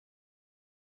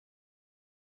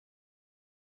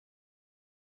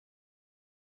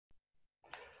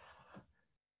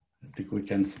I think we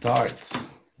can start.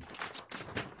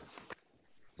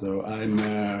 So I'm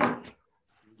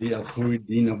the Al-Khoury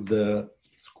Dean of the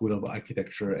School of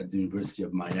Architecture at the University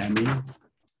of Miami. I'd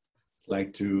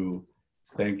like to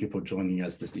thank you for joining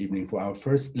us this evening for our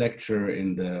first lecture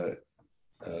in the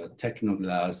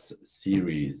Tecnoglass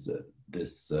series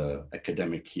this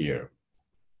academic year.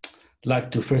 I'd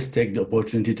like to first take the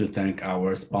opportunity to thank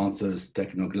our sponsors,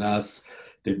 Tecnoglass.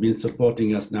 They've been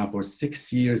supporting us now for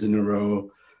 6 years in a row.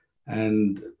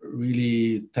 And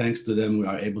really, thanks to them, we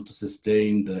are able to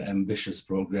sustain the ambitious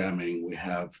programming we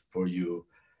have for you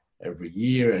every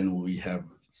year. And we have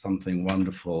something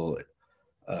wonderful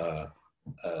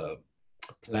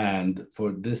planned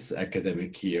for this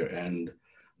academic year. And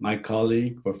my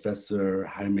colleague, Professor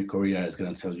Jaime Correa, is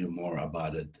going to tell you more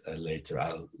about it later.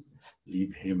 I'll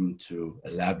leave him to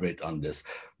elaborate on this.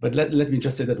 But let me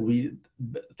just say that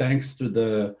thanks to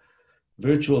the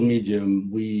virtual medium,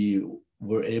 we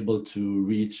were able to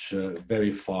reach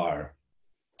very far,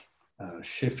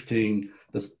 shifting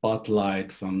the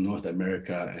spotlight from North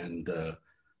America and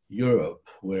Europe,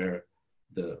 where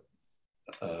the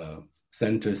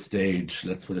center stage,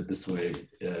 let's put it this way,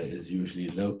 is usually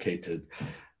located,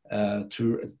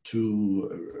 to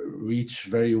reach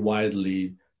very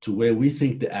widely to where we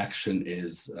think the action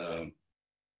is.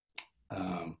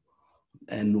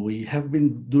 And we have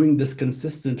been doing this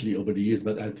consistently over the years,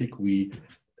 but I think we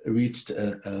reached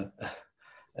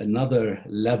another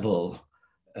level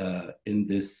in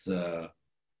this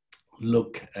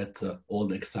look at all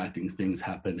the exciting things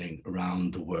happening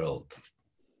around the world.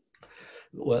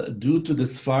 Well, due to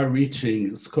this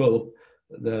far-reaching scope,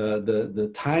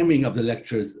 the timing of the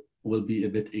lectures will be a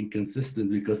bit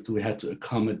inconsistent because we had to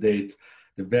accommodate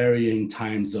the varying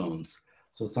time zones.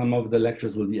 So some of the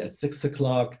lectures will be at 6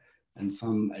 o'clock and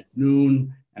some at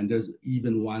noon, and there's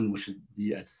even one which should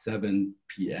be at 7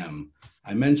 p.m.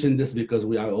 I mentioned this because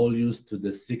we are all used to the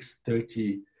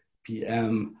 6:30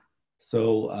 p.m.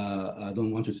 So I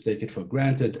don't want you to take it for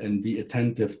granted and be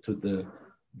attentive to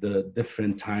the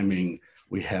different timing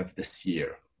we have this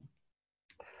year.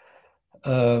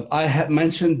 I have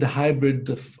mentioned the hybrid,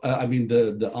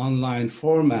 the online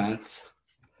format,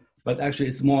 but actually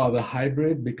it's more of a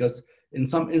hybrid because in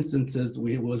some instances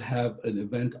we will have an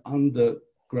event on the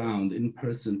ground in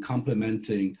person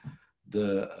complementing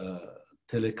the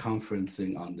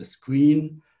teleconferencing on the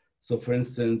screen. So for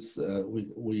instance,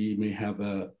 we may have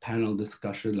a panel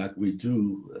discussion like we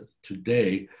do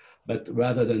today, but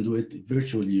rather than do it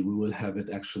virtually, we will have it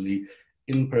actually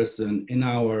in person in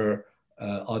our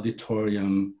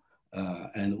auditorium,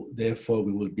 and therefore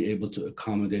we will be able to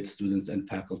accommodate students and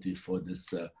faculty for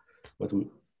this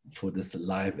for this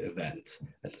live event.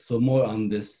 So more on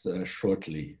this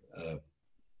shortly.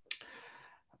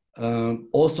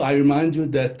 Also, I remind you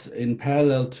that in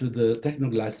parallel to the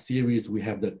Tecnoglass series, we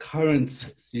have the current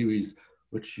series,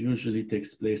 which usually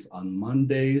takes place on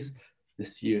Mondays.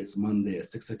 This year it's Monday at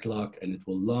 6 o'clock, and it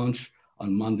will launch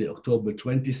on Monday, October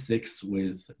 26th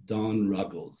with Dawn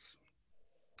Ruggles.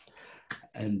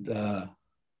 And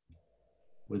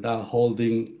without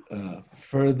holding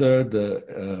further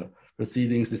the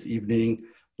proceedings this evening,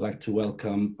 I'd like to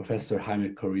welcome Professor Jaime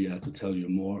Correa to tell you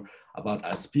more about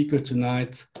our speaker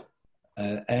tonight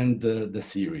and the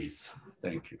series.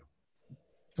 Thank you.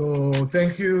 So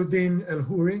thank you, Dean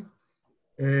Al-Khoury.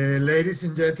 Ladies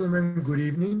and gentlemen, good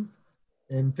evening,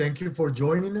 and thank you for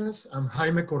joining us. I'm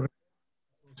Jaime Correa,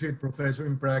 Associate Professor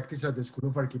in Practice at the School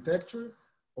of Architecture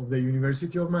of the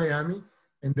University of Miami,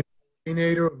 and the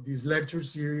coordinator of this lecture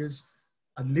series,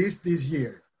 at least this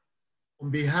year. On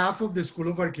behalf of the School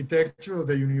of Architecture of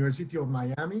the University of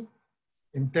Miami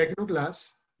and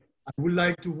Tecnoglass, I would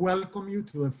like to welcome you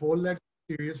to the fall lecture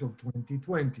series of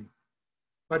 2020.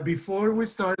 But before we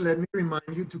start, let me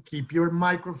remind you to keep your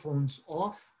microphones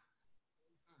off.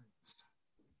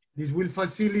 This will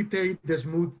facilitate the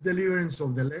smooth deliverance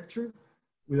of the lecture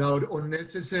without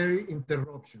unnecessary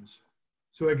interruptions.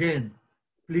 So again,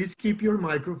 please keep your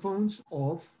microphones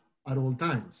off at all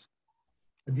times.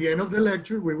 At the end of the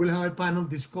lecture, we will have a panel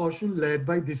discussion led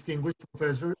by distinguished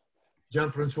Professor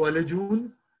Jean-François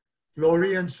Lejeune,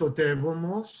 Florian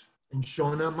Soter-Vamos, and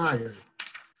Shona Meyer.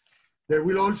 There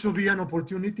will also be an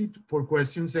opportunity for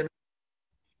questions. And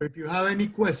if you have any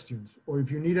questions or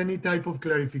if you need any type of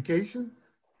clarification,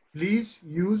 please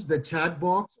use the chat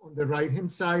box on the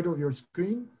right-hand side of your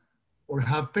screen, or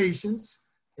have patience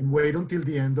and wait until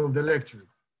the end of the lecture.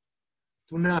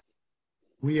 Tonight,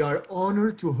 we are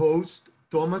honored to host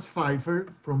Thomas Phifer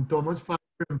from Thomas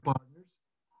Phifer and Partners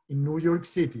in New York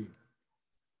City.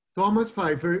 Thomas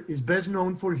Phifer is best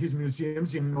known for his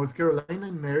museums in North Carolina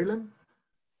and Maryland,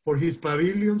 for his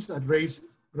pavilions at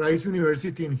Rice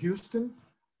University in Houston,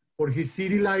 for his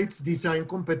City Lights design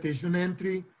competition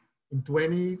entry in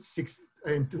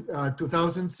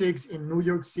 2006 in New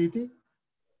York City,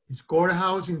 his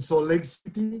Courthouse in Salt Lake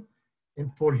City,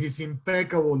 and for his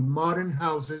impeccable modern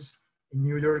houses in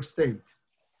New York State.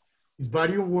 His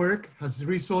body of work has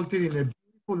resulted in a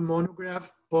beautiful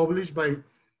monograph published by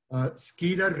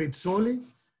Scheda Rizzoli,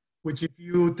 which if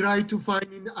you try to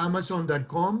find in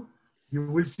Amazon.com, you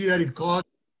will see that it costs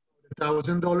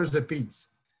 $1,000 a piece.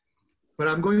 But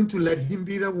I'm going to let him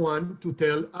be the one to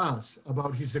tell us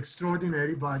about his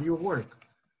extraordinary body of work.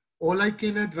 All I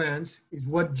can advance is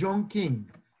what John King,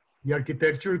 the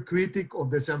architecture critic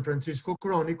of the San Francisco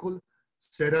Chronicle,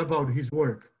 said about his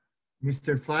work.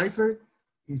 Mr. Phifer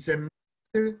is a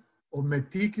master of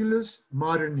meticulous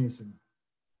modernism.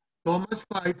 Thomas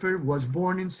Phifer was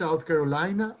born in South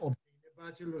Carolina, obtained a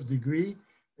bachelor's degree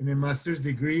and a master's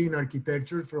degree in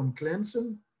architecture from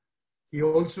Clemson. He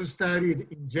also studied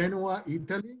in Genoa,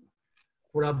 Italy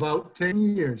for about 10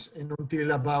 years, and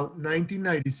until about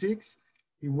 1996,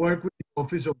 he worked with the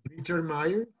office of Richard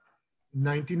Meyer. In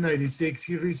 1996,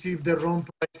 he received the Rome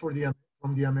Prize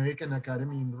from the American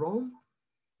Academy in Rome.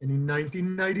 And in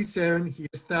 1997, he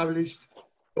established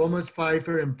Thomas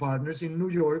Phifer and Partners in New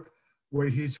York, where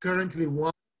he's currently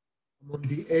one among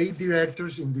the 8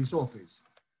 directors in this office.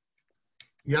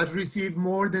 He has received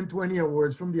more than 20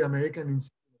 awards from the American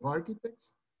Institute of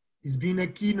Architects. He's been a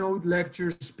keynote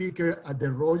lecture speaker at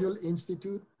the Royal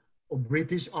Institute of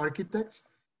British Architects,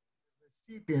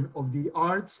 recipient of the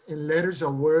Arts and Letters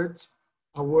Award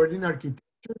in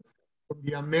Architecture from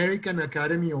the American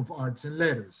Academy of Arts and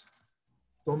Letters.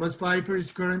 Thomas Phifer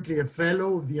is currently a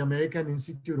fellow of the American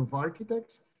Institute of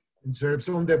Architects and serves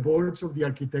on the boards of the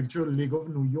Architectural League of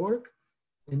New York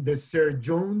and the Sir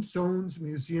John Soanes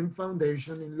Museum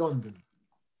Foundation in London.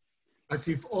 As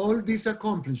if all these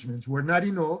accomplishments were not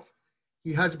enough,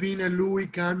 he has been a Louis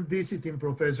Kahn visiting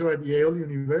professor at Yale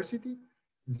University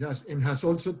and has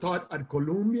also taught at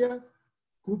Columbia,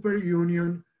 Cooper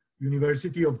Union,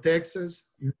 University of Texas,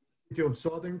 University of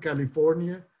Southern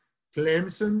California,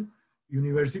 Clemson,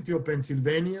 University of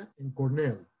Pennsylvania, and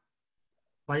Cornell.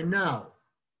 By now,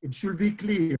 it should be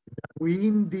clear that we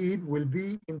indeed will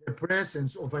be in the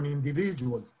presence of an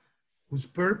individual whose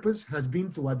purpose has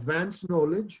been to advance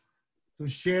knowledge, to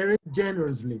share it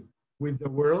generously with the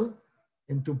world,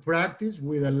 and to practice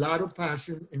with a lot of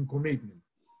passion and commitment.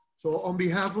 So on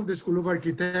behalf of the School of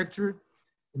Architecture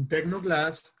and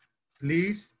Tecnoglass,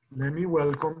 please let me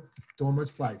welcome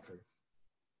Thomas Phifer.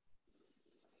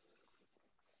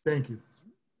 Thank you.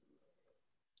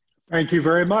 Thank you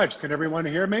very much. Can everyone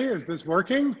hear me? Is this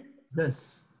working?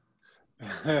 Yes.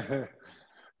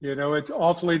 You know, it's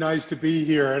awfully nice to be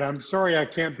here, and I'm sorry I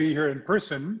can't be here in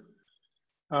person.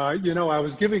 You know, I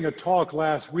was giving a talk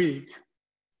last week.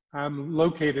 I'm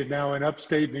located now in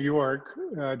upstate New York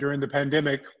during the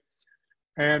pandemic.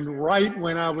 And right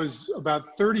when I was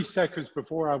about 30 seconds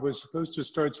before I was supposed to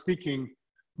start speaking,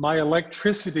 my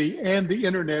electricity and the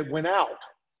internet went out.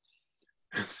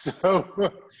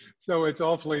 So it's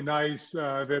awfully nice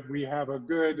that we have a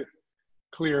good,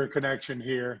 clear connection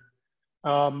here.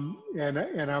 And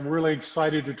I'm really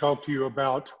excited to talk to you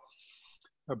about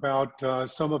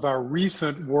some of our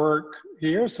recent work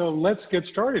here. So let's get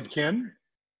started, Ken.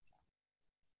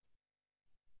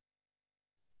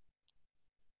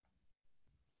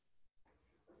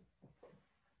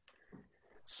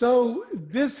 So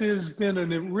this has been a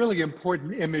really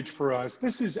important image for us.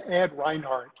 This is Ed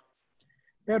Reinhardt.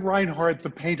 Ed Reinhardt, the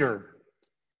painter.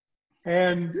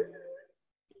 And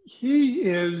he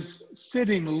is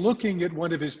sitting looking at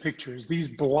one of his pictures, these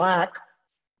black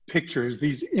pictures,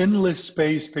 these endless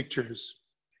space pictures.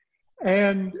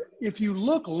 And if you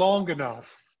look long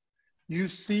enough, you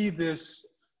see this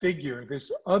figure,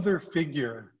 this other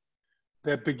figure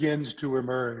that begins to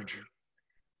emerge.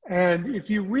 And if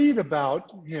you read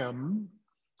about him,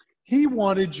 he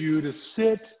wanted you to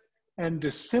sit and to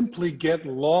simply get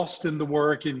lost in the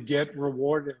work and get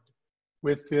rewarded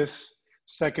with this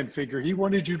second figure. He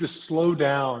wanted you to slow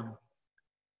down.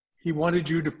 He wanted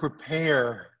you to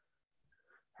prepare.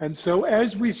 And so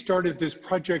as we started this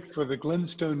project for the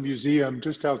Glenstone Museum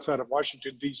just outside of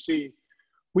Washington, D.C.,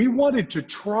 we wanted to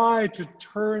try to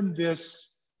turn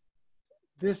this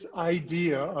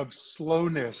idea of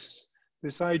slowness,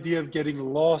 this idea of getting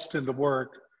lost in the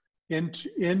work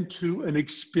into an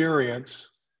experience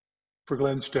for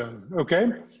Glenstone,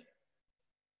 okay?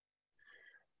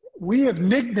 We have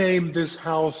nicknamed this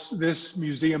house, this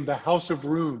museum, the House of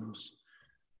Rooms,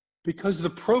 because the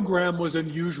program was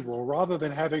unusual. Rather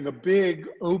than having a big,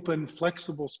 open,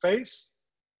 flexible space,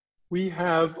 we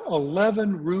have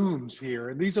 11 rooms here.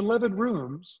 And these 11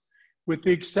 rooms, with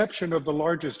the exception of the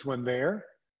largest one there,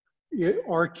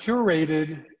 are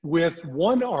curated with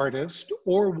one artist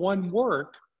or one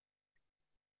work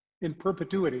in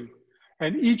perpetuity.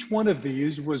 And each one of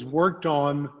these was worked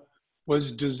on,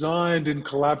 was designed in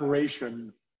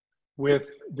collaboration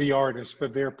with the artist for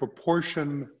their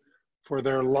proportion, for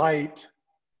their light,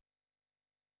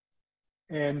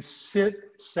 and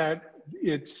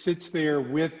it sits there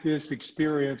with this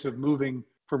experience of moving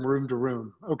from room to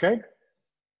room, okay?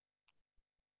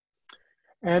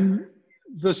 And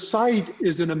the site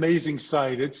is an amazing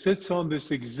site. It sits on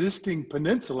this existing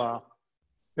peninsula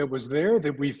that was there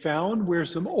that we found where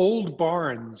some old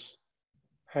barns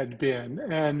had been.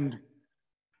 And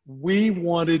we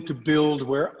wanted to build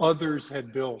where others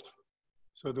had built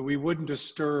so that we wouldn't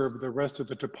disturb the rest of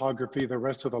the topography, the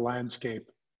rest of the landscape.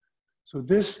 So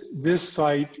this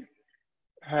site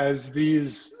has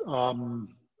these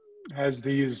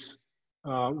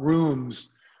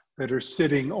rooms that are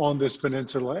sitting on this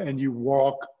peninsula, and you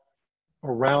walk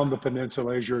around the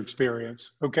peninsula as your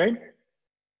experience, okay?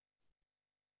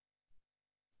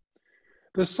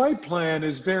 The site plan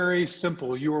is very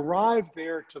simple. You arrive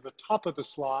there to the top of the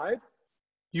slide,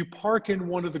 you park in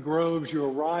one of the groves, you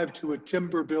arrive to a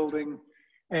timber building,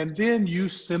 and then you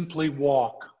simply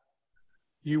walk.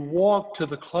 You walk to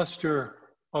the cluster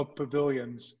of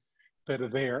pavilions that are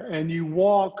there, and you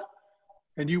walk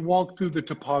through the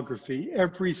topography.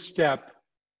 Every step,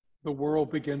 the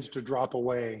world begins to drop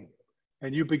away,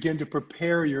 and you begin to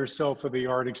prepare yourself for the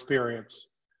art experience.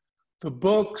 The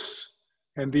books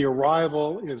and the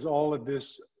arrival is all of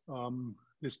this,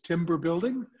 this timber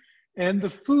building, and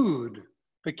the food,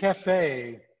 the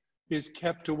cafe, is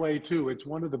kept away too. It's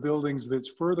one of the buildings that's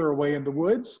further away in the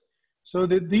woods, so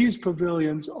that these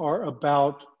pavilions are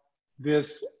about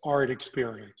this art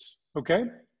experience, okay?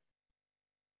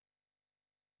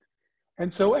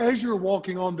 And so as you're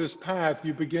walking on this path,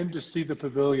 you begin to see the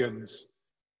pavilions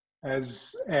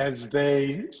as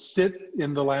they sit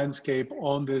in the landscape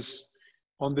on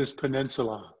this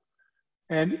peninsula.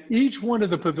 And each one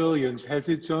of the pavilions has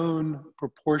its own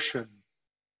proportion,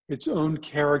 its own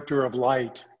character of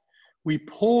light. We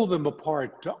pull them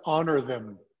apart to honor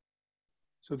them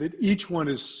so that each one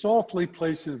is softly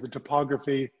placed into the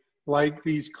topography like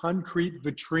these concrete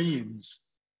vitrines,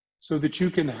 so that you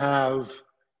can have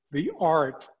the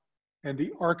art and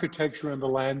the architecture and the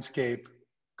landscape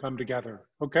come together,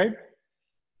 okay?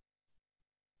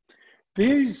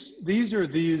 These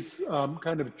are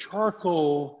kind of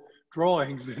charcoal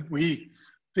drawings that we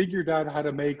figured out how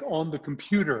to make on the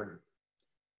computer.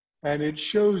 And it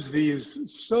shows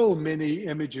these so many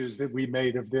images that we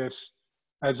made of this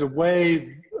as a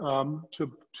way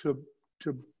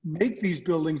to make these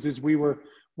buildings as we were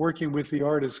working with the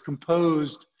artists,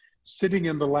 composed, sitting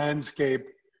in the landscape.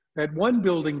 That one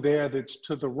building there that's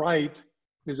to the right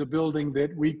is a building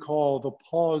that we call the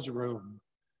pause room,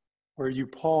 where you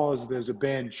pause, there's a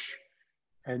bench,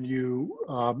 and you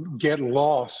get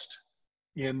lost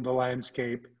in the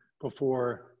landscape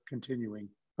before continuing,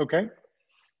 okay?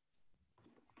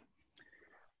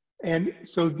 And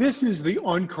so this is the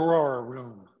Ankara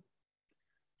room.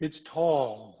 It's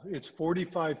tall, it's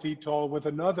 45 feet tall with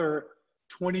another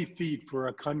 20 feet for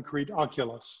a concrete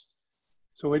oculus.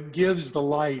 So it gives the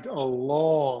light a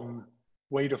long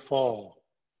way to fall.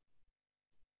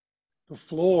 The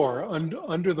floor,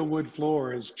 under the wood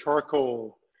floor, is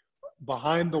charcoal.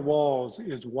 Behind the walls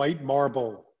is white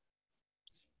marble,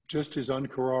 just as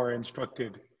Ankara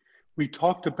instructed. We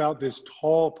talked about this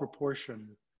tall proportion,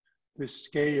 this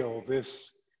scale,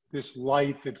 this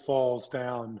light that falls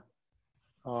down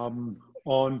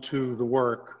onto the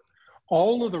work.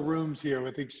 All of the rooms here,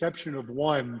 with the exception of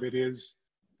one that is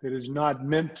not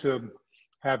meant to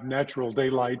have natural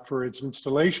daylight for its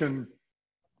installation,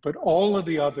 but all of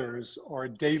the others are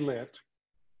daylit,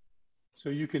 so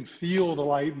you can feel the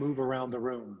light move around the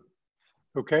room,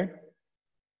 okay?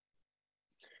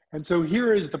 And so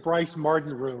here is the Bryce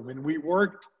Martin room, and we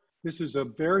worked, this is a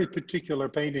very particular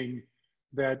painting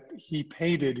that he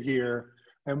painted here,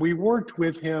 and we worked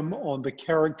with him on the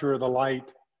character of the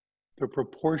light, the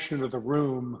proportion of the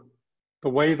room, the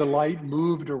way the light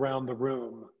moved around the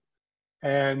room,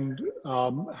 and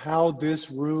how this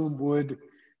room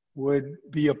would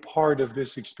be a part of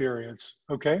this experience,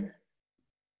 okay?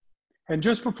 And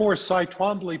just before Cy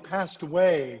Twombly passed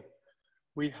away,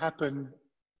 we happened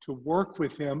to work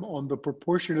with him on the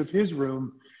proportion of his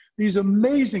room. These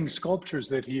amazing sculptures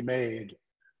that he made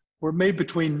were made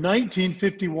between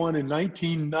 1951 and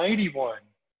 1991.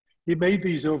 He made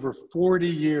these over 40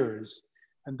 years,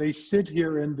 and they sit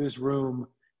here in this room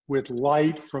with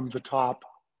light from the top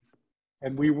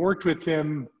And we worked with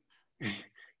him.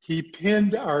 He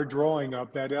pinned our drawing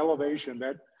up, that elevation,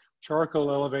 that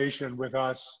charcoal elevation with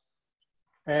us.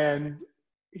 And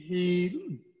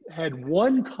he had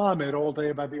one comment all day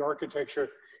about the architecture.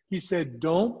 He said,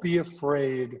 don't be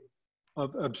afraid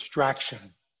of abstraction.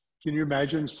 Can you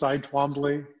imagine Cy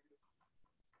Twombly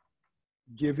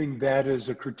giving that as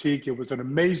a critique? It was an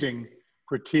amazing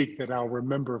critique that I'll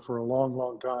remember for a long,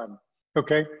 long time.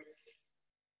 Okay.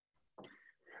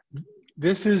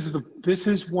 This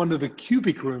is one of the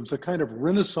cubic rooms, a kind of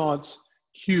Renaissance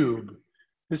cube.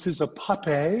 This is a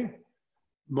Pape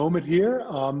moment here,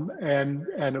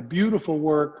 and a beautiful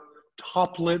work,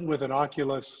 top lit with an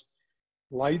oculus,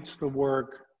 lights the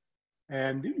work,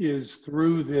 and is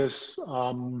through this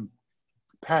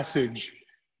passage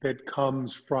that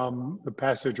comes from the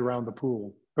passage around the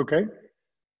pool, okay?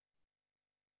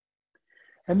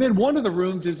 And then one of the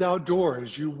rooms is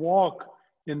outdoors. You walk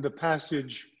in the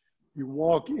passage, you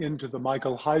walk into the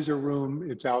Michael Heiser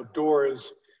room, it's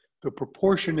outdoors. The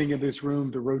proportioning of this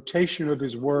room, the rotation of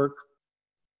his work,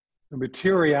 the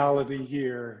materiality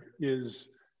here is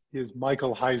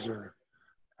Michael Heiser.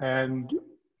 And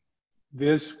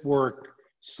this work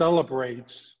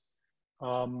celebrates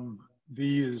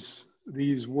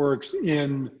these works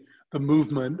in the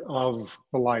movement of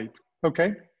the light,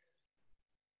 okay?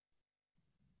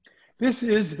 This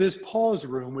is this pause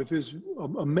room with this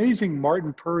amazing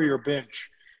Martin Purrier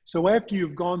bench. So after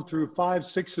you've gone through 5,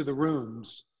 6 of the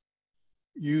rooms,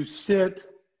 you sit,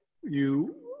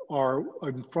 you are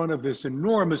in front of this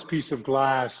enormous piece of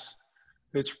glass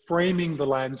that's framing the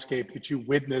landscape that you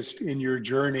witnessed in your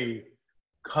journey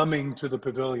coming to the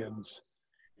pavilions.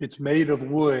 It's made of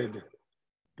wood.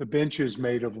 The bench is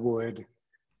made of wood.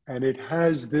 And it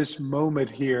has this moment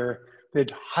here that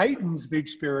heightens the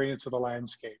experience of the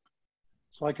landscape.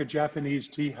 It's like a Japanese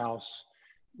tea house.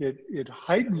 It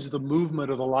heightens the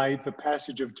movement of the light, the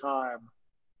passage of time,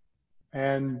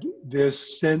 and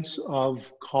this sense of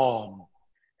calm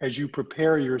as you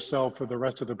prepare yourself for the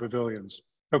rest of the pavilions,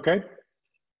 okay?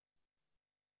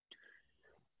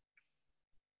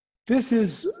 This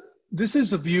is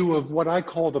a view of what I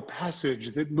call the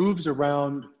passage that moves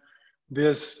around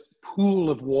this pool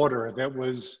of water that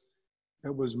was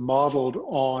modeled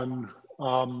on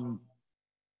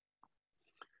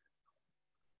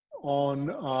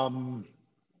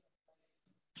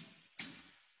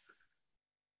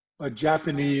a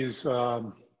Japanese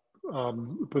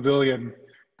pavilion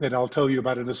that I'll tell you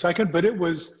about in a second, but it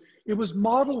was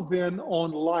modeled then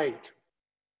on light.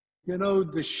 You know,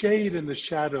 the shade and the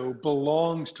shadow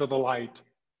belongs to the light.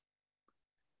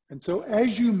 And so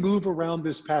as you move around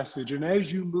this passage and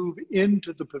as you move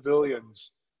into the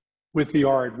pavilions with the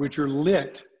art, which are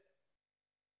lit,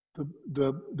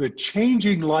 the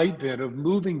changing light then of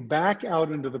moving back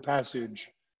out into the passage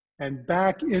and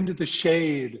back into the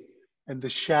shade and the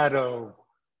shadow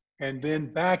and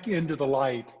then back into the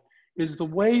light is the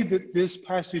way that this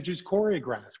passage is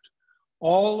choreographed.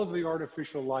 All of the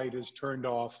artificial light is turned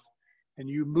off and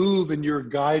you move and you're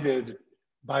guided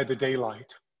by the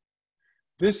daylight.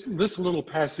 This little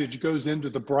passage goes into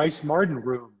the Bryce Martin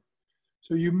room.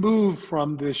 So you move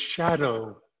from this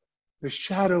shadow, the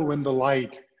shadow and the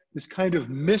light, this kind of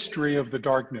mystery of the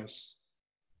darkness.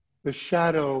 The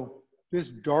shadow, this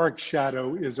dark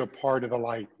shadow is a part of the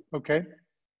light, okay?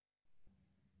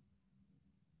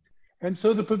 And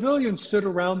so the pavilions sit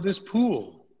around this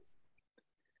pool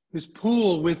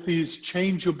with these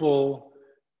changeable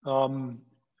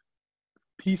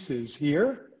pieces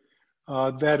here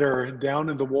that are down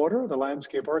in the water. The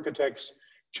landscape architects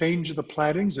change the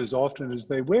plantings as often as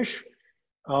they wish,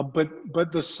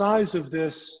 but the size of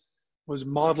this was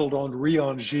modeled on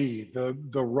Riangy,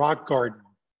 the rock garden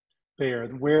there,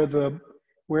 where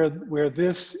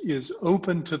this is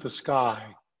open to the sky.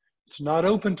 It's not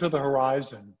open to the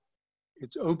horizon.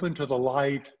 It's open to the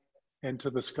light and to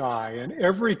the sky. And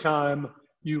every time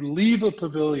you leave a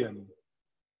pavilion,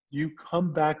 you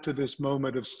come back to this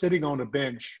moment of sitting on a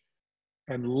bench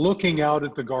and looking out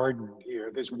at the garden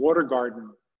here, this water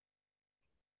garden.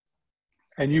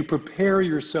 And you prepare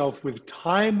yourself with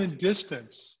time and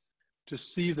distance to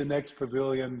see the next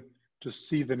pavilion, to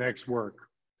see the next work.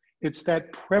 It's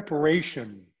that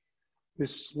preparation,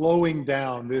 this slowing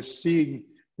down, this seeing,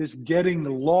 this getting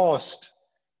lost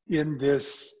in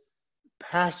this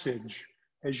passage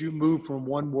as you move from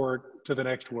one work to the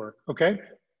next work, okay?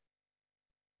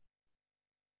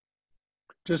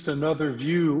 Just another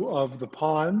view of the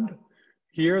pond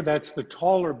here. That's the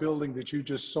taller building that you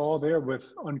just saw there with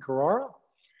Ankara.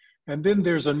 And then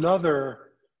there's another,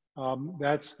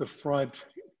 that's the front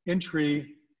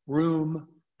entry room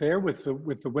there with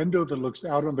the window that looks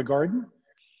out on the garden.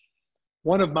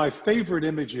 One of my favorite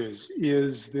images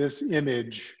is this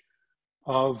image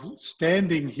of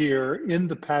standing here in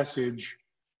the passage,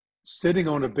 sitting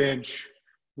on a bench,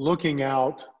 looking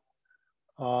out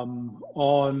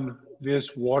on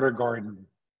this water garden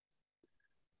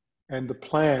and the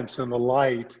plants and the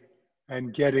light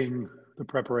and getting the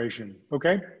preparation,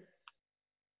 okay?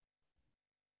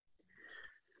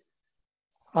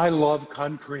 I love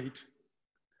concrete.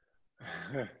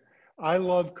 I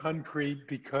love concrete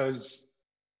because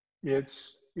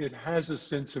it has a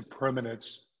sense of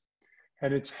permanence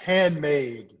and it's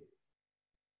handmade.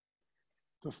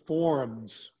 The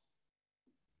forms,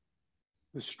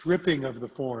 the stripping of the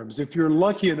forms. If you're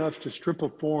lucky enough to strip a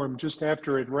form just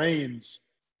after it rains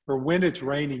or when it's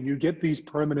raining, you get these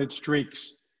permanent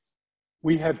streaks.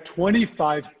 We have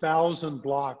 25,000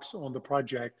 blocks on the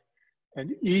project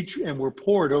and were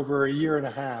poured over a year and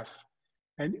a half.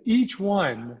 And each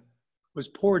one was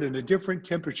poured in a different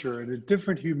temperature and a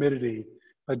different humidity,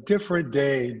 a different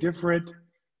day,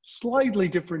 slightly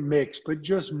different mix, but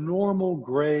just normal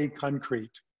gray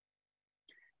concrete.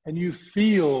 And you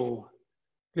feel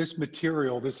this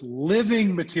material, this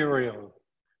living material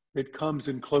that comes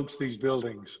and cloaks these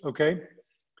buildings, okay?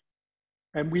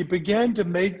 And we began to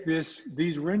make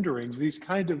these renderings, this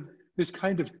kind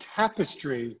of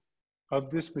tapestry of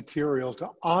this material to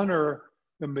honor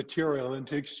the material and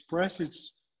to express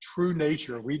its true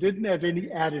nature. We didn't have any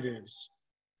additives.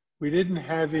 We didn't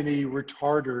have any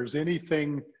retarders,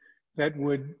 anything that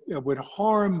would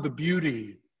harm the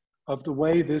beauty of the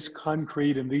way this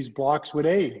concrete and these blocks would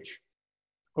age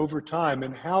over time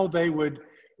and how they would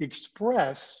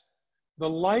express the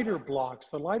lighter blocks.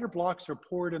 The lighter blocks are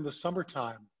poured in the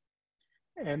summertime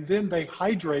and then they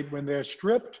hydrate when they're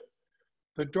stripped.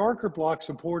 The darker blocks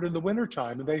are poured in the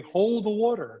wintertime and they hold the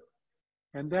water.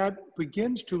 And that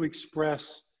begins to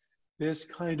express this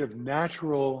kind of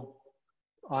natural,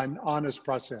 honest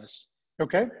process,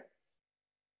 okay?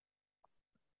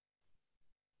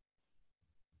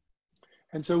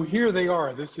 And so here they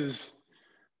are. This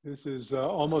is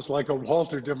almost like a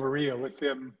Walter de Maria with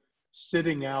them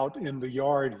sitting out in the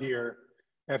yard here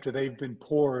after they've been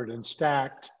poured and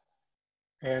stacked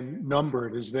and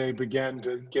numbered as they began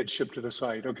to get shipped to the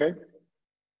site, okay?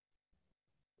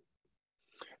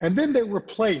 And then they were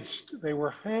placed, they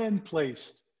were hand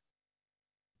placed.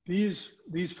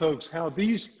 These folks, how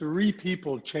these three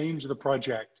people changed the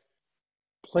project,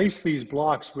 placed these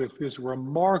blocks with this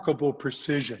remarkable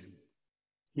precision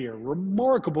here,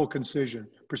 remarkable precision.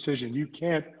 You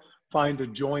can't find a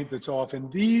joint that's off.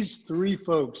 And these three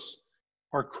folks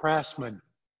are craftsmen.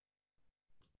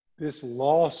 This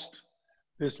lost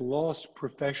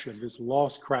profession, this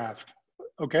lost craft,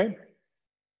 okay?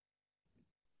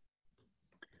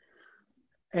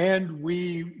 And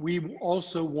we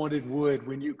also wanted wood.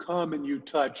 When you come and you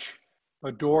touch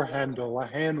a door handle, a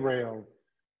handrail,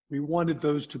 we wanted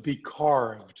those to be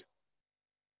carved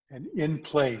and in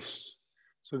place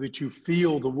so that you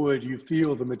feel the wood, you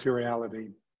feel the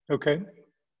materiality, okay?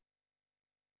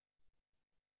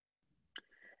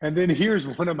 And then here's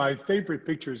one of my favorite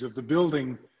pictures of the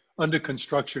building under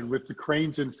construction with the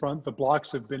cranes in front. The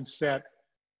blocks have been set,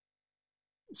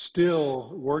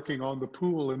 still working on the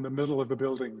pool in the middle of the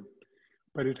building,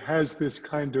 but it has this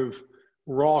kind of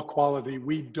raw quality.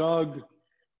 We dug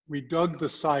the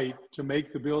site to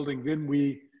make the building, then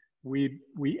we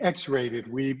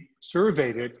X-rated, we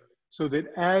surveyed it so that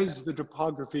as the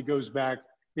topography goes back,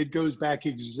 it goes back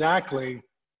exactly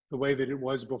the way that it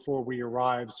was before we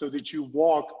arrived, so that you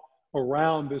walk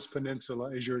around this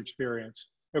peninsula as your experience,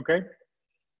 okay?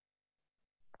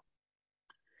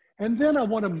 And then I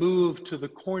want to move to the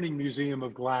Corning Museum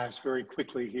of Glass very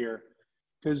quickly here,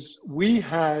 because we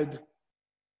had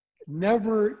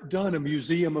never done a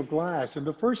museum of glass. And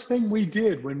the first thing we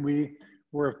did when we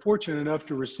were fortunate enough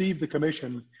to receive the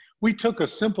commission, we took a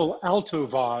simple alto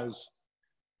vase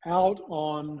out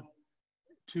onto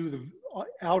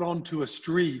a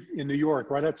street in New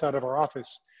York, right outside of our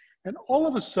office. And all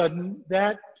of a sudden,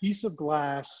 that piece of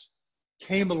glass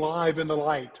came alive in the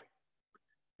light.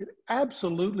 It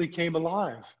absolutely came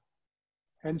alive.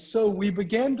 And so we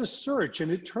began to search,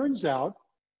 and it turns out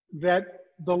that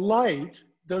the light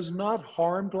does not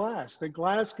harm glass. The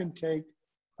glass can take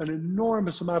an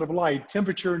enormous amount of light.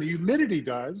 Temperature and humidity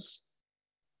does,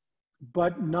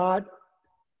 but not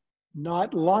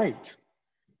light,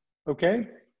 okay?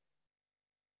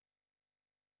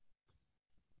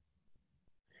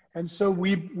 And so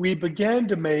we began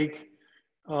to make,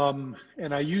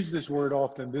 and I use this word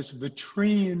often, this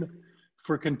vitrine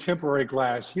for contemporary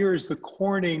glass. Here is the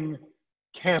Corning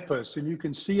campus, and you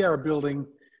can see our building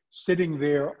sitting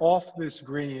there off this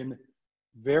green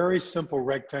very simple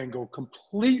rectangle,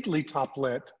 completely top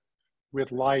lit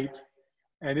with light,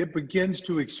 and it begins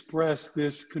to express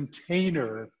this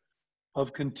container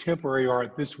of contemporary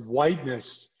art, this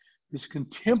whiteness, this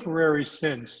contemporary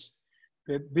sense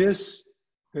that this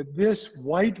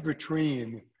white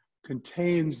vitrine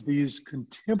contains these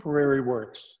contemporary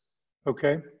works,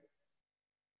 okay?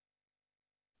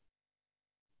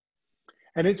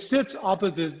 And it sits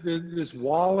opposite this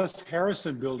Wallace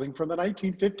Harrison building from the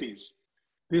 1950s.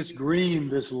 This green,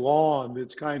 this lawn,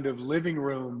 this kind of living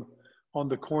room on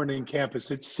the Corning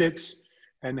campus. It sits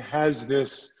and has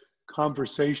this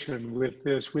conversation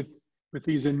with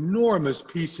these enormous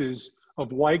pieces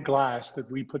of white glass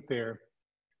that we put there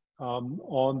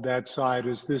on that side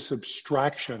as this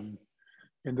abstraction,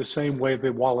 in the same way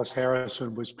that Wallace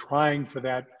Harrison was trying for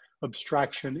that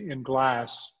abstraction in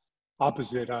glass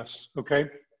opposite us, okay?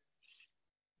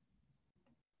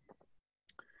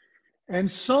 And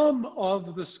some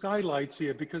of the skylights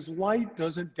here, because light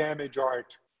doesn't damage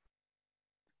art,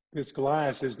 this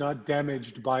glass is not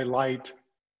damaged by light.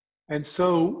 And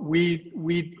so we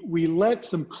let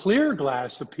some clear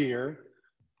glass appear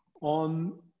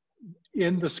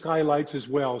in the skylights as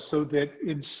well, so that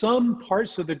in some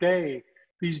parts of the day,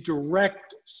 these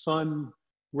direct sun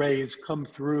rays come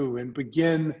through and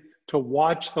begin to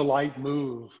watch the light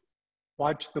move,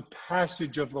 watch the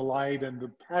passage of the light and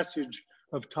the passage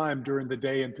of time during the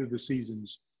day and through the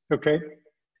seasons, okay?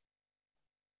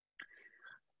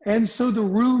 And so the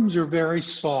rooms are very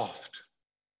soft.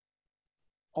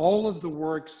 All of the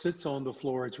work sits on the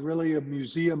floor. It's really a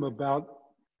museum about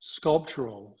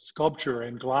sculpture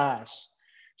and glass.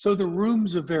 So the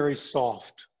rooms are very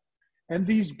soft. And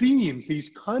these beams,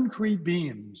 these concrete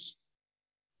beams,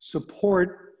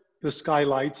 support the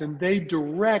skylights, and they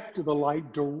direct the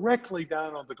light directly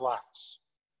down on the glass,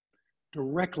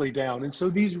 directly down. And so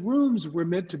these rooms were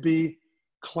meant to be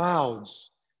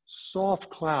clouds, soft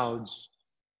clouds,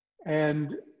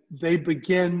 and they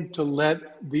begin to let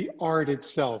the art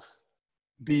itself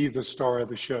be the star of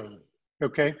the show,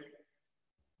 okay?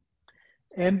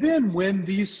 And then when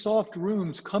these soft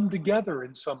rooms come together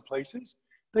in some places,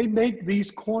 they make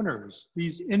these corners,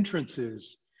 these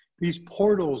entrances, these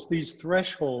portals, these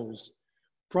thresholds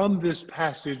from this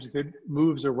passage that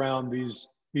moves around this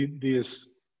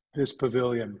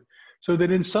pavilion. So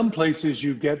that in some places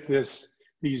you get these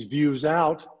views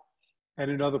out, and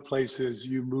in other places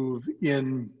you move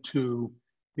into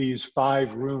these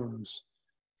 5 rooms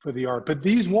for the art. But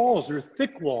these walls are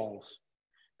thick walls.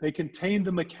 They contain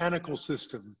the mechanical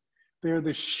system. They're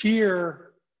the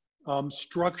sheer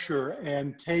structure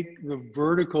and take the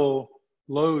vertical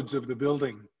loads of the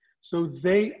building. So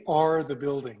they are the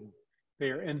building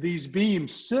there. And these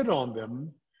beams sit on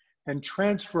them and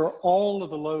transfer all of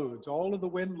the loads, all of the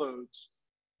wind loads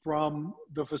from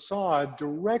the facade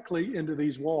directly into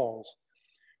these walls.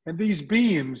 And these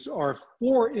beams are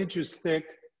 4 inches thick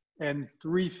and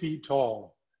 3 feet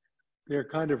tall. They're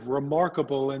kind of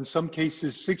remarkable, in some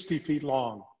cases 60 feet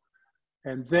long.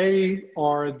 And they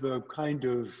are the kind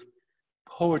of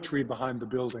poetry behind the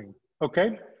building,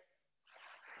 okay?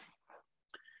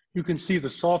 You can see the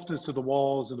softness of the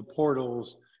walls and the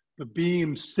portals, the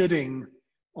beams sitting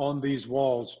on these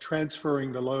walls,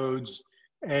 transferring the loads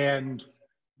and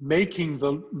making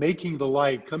the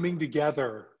light, coming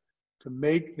together to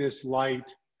make this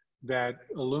light that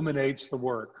illuminates the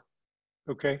work,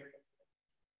 okay?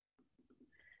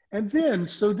 And then,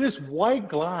 so this white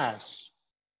glass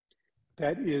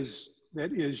that is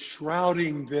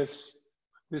shrouding this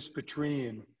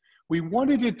vitrine, we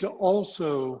wanted it to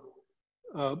also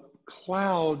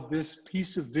cloud this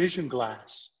piece of vision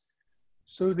glass,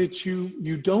 so that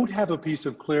you don't have a piece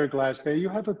of clear glass there, you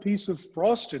have a piece of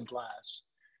frosted glass,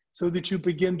 so that you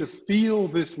begin to feel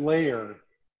this layer.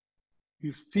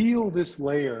 You feel this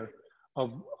layer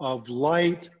of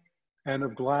light and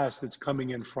of glass that's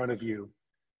coming in front of you,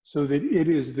 so that it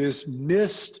is this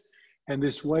mist and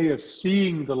this way of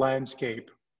seeing the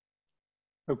landscape,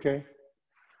 okay?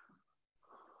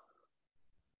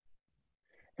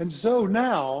 And so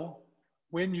now,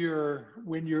 when you're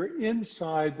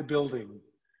inside the building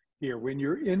here, when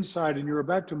you're inside and you're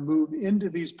about to move into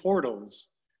these portals,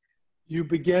 you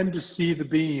begin to see the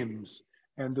beams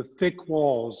and the thick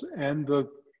walls and the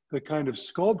kind of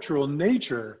sculptural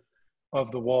nature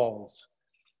of the walls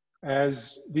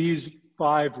as these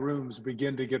 5 rooms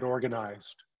begin to get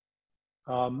organized.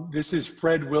 This is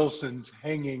Fred Wilson's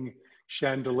hanging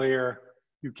chandelier.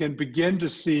 You can begin to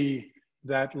see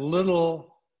that little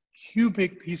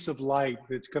cubic piece of light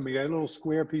that's coming, that little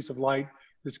square piece of light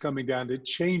that's coming down that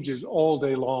changes all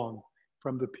day long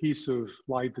from the piece of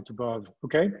light that's above,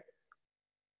 okay?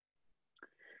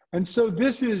 And so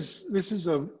this is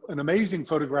an amazing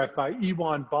photograph by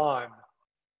Iwan Bond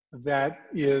that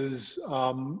is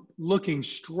looking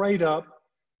straight up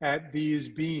at these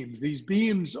beams. These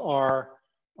beams are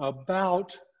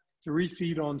about 3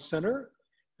 feet on center.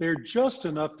 They're just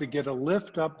enough to get a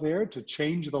lift up there to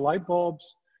change the light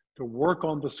bulbs, to work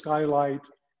on the skylight,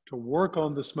 to work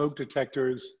on the smoke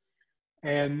detectors,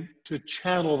 and to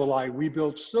channel the light. We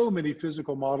built so many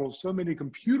physical models, so many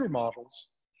computer models,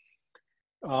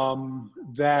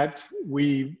 that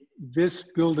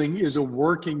this building is a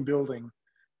working building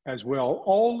as well.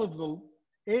 All of the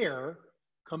air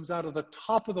comes out of the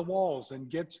top of the walls and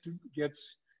gets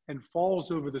and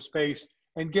falls over the space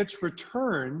and gets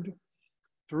returned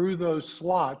through those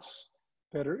slots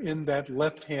that are in that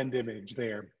left-hand image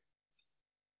there.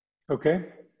 Okay?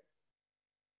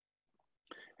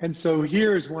 And so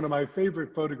here's one of my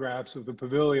favorite photographs of the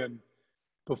pavilion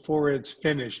before it's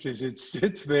finished, is it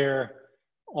sits there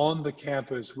on the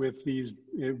campus with these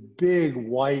big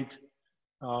white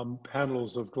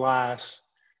panels of glass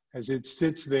as it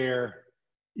sits there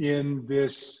in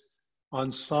this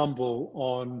ensemble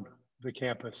on the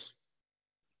campus.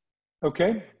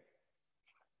 Okay?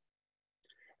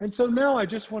 And so now I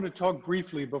just want to talk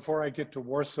briefly before I get to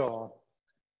Warsaw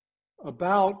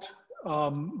about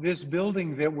this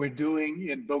building that we're doing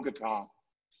in Bogotá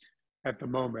at the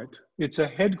moment. It's a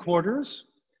headquarters,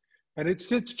 and it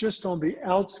sits just on the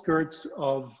outskirts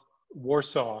of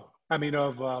Warsaw,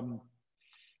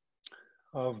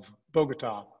 of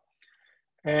Bogotá.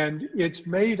 And it's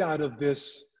made out of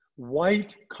this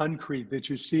white concrete that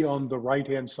you see on the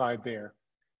right-hand side there.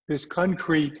 This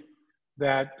concrete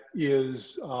that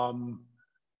is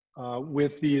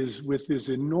with this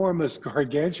enormous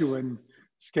gargantuan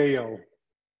scale,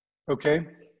 okay?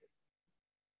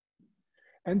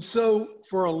 And so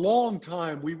for a long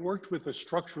time, we worked with a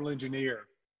structural engineer.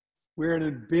 We're in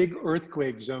a big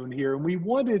earthquake zone here, and we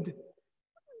wanted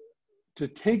to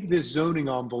take this zoning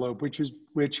envelope,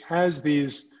 which has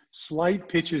these slight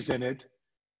pitches in it.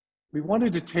 We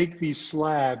wanted to take these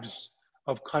slabs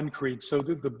of concrete so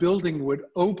that the building would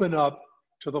open up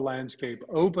to the landscape,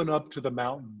 open up to the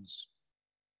mountains.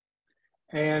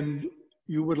 And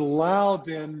you would allow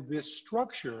then this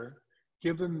structure,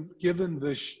 given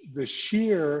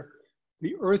the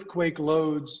earthquake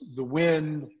loads, the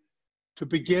wind, to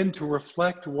begin to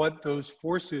reflect what those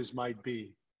forces might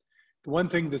be. The one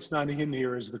thing that's not in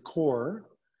here is the core,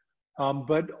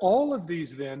 but all of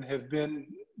these then have been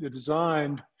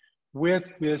designed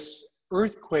with this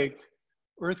earthquake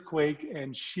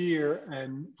and shear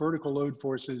and vertical load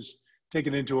forces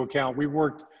taken into account. We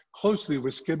worked closely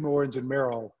with Skidmore and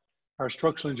Merrill, our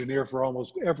structural engineer, for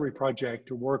almost every project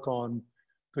to work on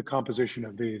the composition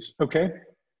of these, okay?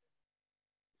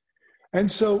 And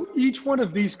so each one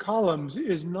of these columns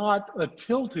is not a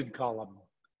tilted column.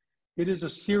 It is a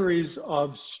series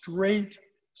of straight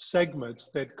segments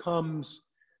that comes,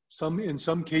 in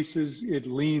some cases, it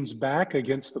leans back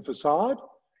against the facade,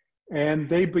 and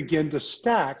they begin to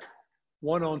stack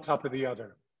one on top of the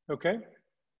other, okay?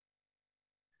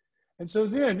 And so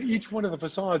then each one of the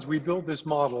facades, we built this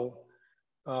model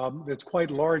that's quite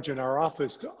large in our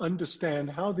office to understand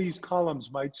how these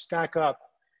columns might stack up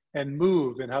and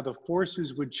move, and how the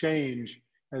forces would change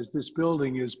as this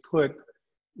building is put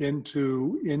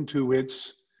into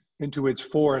its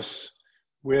force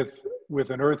with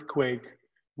an earthquake,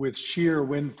 with shear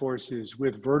wind forces,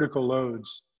 with vertical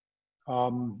loads,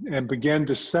 and began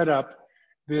to set up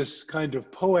this kind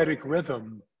of poetic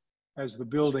rhythm as the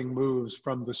building moves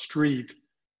from the street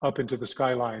up into the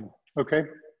skyline, okay?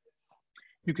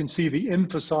 You can see the in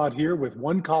facade here with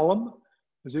one column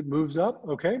as it moves up,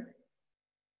 okay?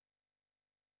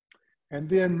 And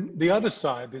then the other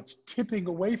side that's tipping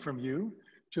away from you,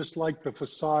 just like the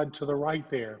facade to the right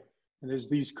there. And as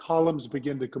these columns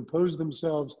begin to compose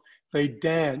themselves, they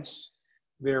dance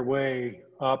their way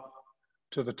up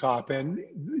to the top. And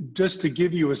just to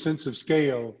give you a sense of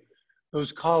scale,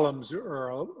 those columns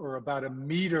are about a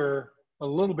meter, a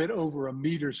little bit over a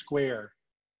meter square.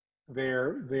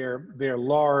 They're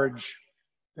large.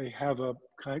 They have a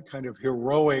kind of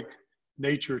heroic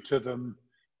nature to them.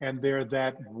 And they're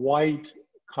that white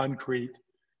concrete,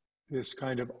 this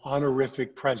kind of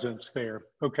honorific presence there,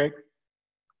 okay?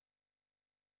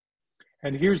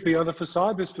 And here's the other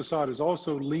facade. This facade is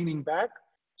also leaning back.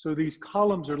 So these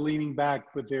columns are leaning back,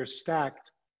 but they're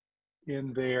stacked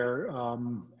in there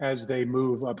as they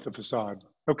move up the facade,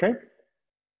 okay?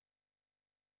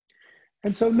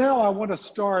 And so now I want to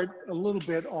start a little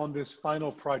bit on this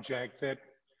final project that,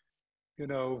 you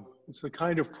know, it's the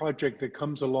kind of project that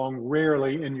comes along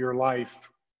rarely in your life.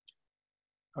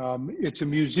 It's a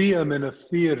museum and a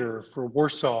theater for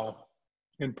Warsaw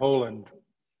in Poland.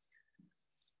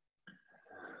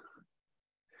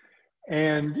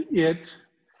 And it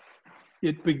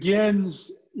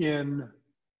begins in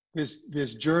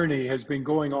this journey has been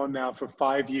going on now for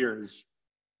 5 years.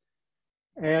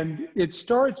 And it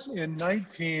starts in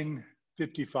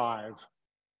 1955.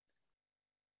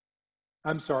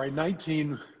 I'm sorry,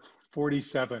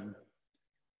 1947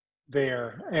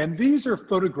 there. And these are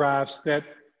photographs that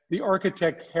the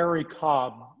architect Harry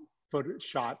Cobb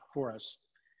shot for us.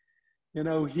 You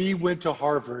know, he went to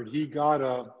Harvard. He got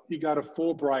a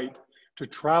Fulbright to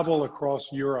travel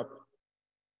across Europe.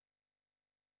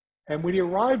 And when he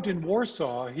arrived in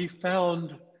Warsaw, he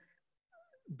found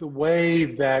the way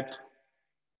that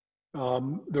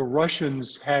the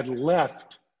Russians had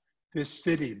left this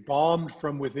city, bombed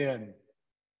from within.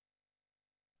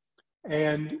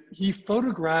 And he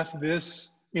photographed this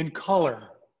in color.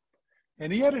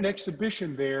 And he had an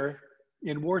exhibition there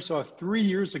in Warsaw 3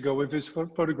 years ago of his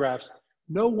photographs.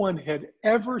 No one had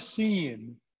ever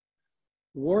seen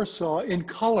Warsaw in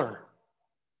color.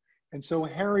 And so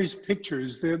Harry's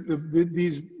pictures,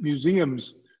 these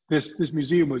museums, this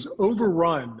museum was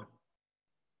overrun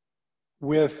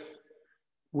with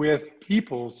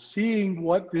people seeing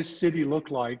what this city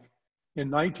looked like in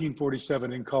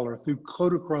 1947 in color through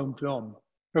Kodachrome film,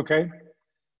 okay?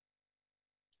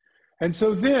 And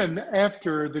so then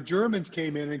after the Germans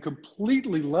came in and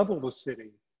completely leveled the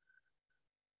city,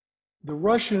 the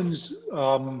Russians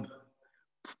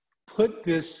put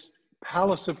this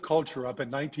Palace of Culture up in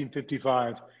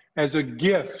 1955 as a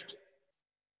gift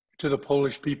to the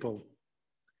Polish people.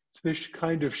 It's this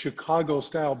kind of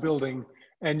Chicago-style building,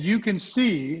 and you can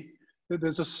see that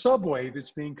there's a subway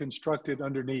that's being constructed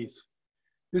underneath.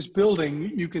 This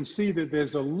building, you can see that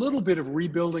there's a little bit of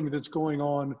rebuilding that's going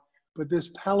on, but this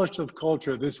Palace of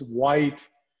Culture, this white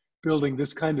building,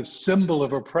 this kind of symbol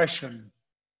of oppression,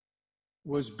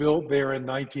 was built there in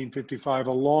 1955,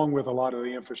 along with a lot of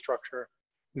the infrastructure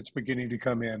that's beginning to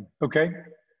come in, okay?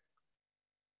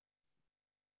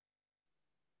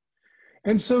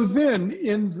 And so then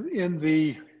in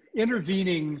the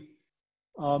intervening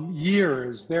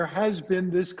years, there has been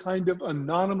this kind of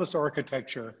anonymous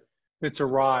architecture that's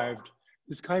arrived,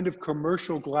 this kind of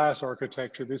commercial glass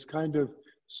architecture, this kind of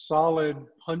solid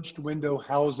punched window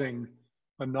housing,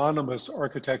 anonymous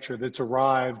architecture that's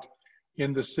arrived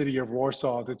in the city of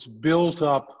Warsaw, that's built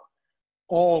up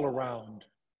all around.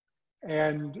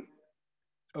 And,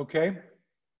 okay.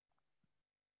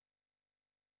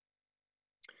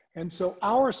 And so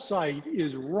our site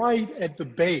is right at the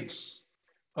base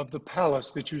of the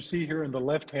palace that you see here in the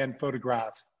left-hand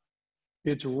photograph.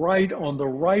 It's right on the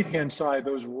right-hand side,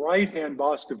 those right-hand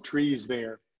bosque of trees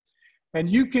there. And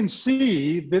you can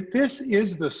see that this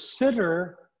is the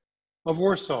center of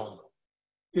Warsaw.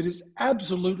 It is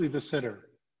absolutely the center.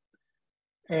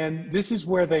 And this is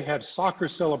where they have soccer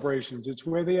celebrations. It's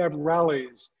where they have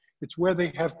rallies. It's where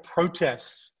they have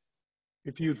protests.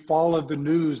 If you'd followed the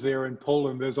news there in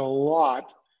Poland, there's a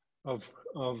lot of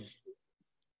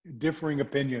differing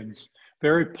opinions,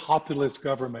 very populist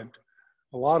government,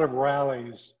 a lot of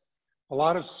rallies, a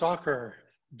lot of soccer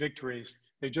victories.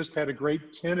 They just had a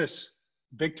great tennis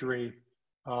victory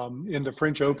in the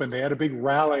French Open. They had a big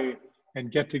rally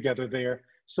and get together there.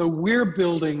 So we're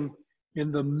building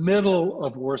in the middle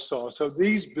of Warsaw. So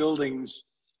these buildings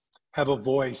have a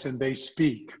voice and they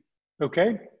speak,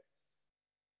 okay?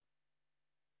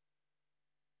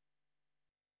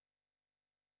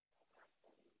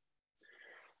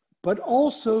 But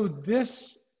also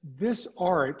this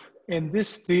art and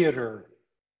this theater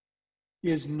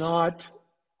is not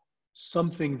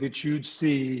something that you'd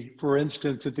see, for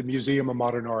instance, at the Museum of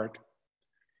Modern Art.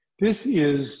 This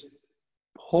is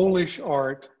Polish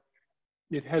art.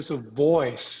 It has a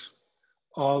voice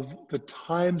of the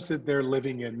times that they're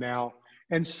living in now.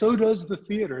 And so does the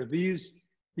theater. These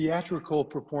theatrical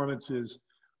performances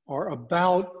are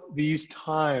about these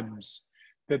times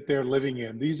that they're living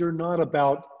in. These are not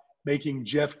about making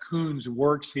Jeff Koons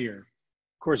works here.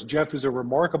 Of course, Jeff is a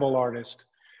remarkable artist,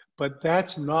 but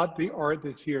that's not the art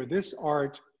that's here. This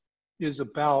art is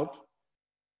about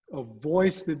a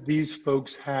voice that these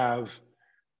folks have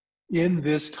in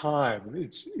this time.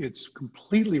 It's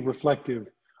completely reflective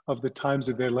of the times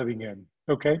that they're living in,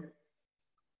 okay?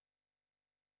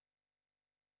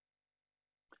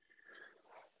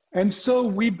 And so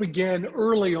we began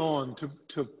early on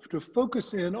to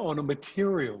focus in on a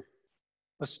material,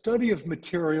 a study of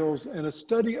materials and a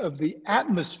study of the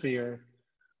atmosphere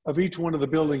of each one of the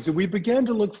buildings. And we began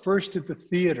to look first at the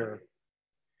theater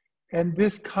and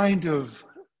this kind of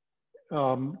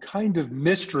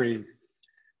mystery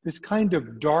this kind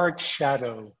of dark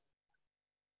shadow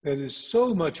that is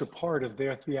so much a part of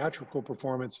their theatrical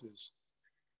performances.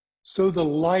 So the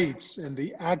lights and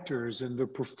the actors and the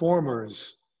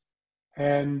performers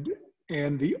and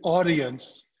the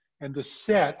audience and the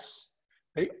sets,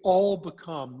 they all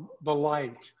become the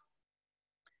light.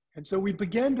 And so we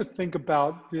began to think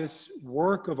about this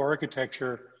work of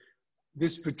architecture,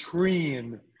 this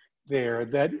vitrine there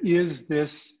that is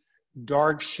this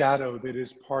dark shadow that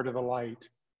is part of the light,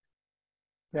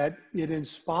 that it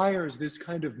inspires this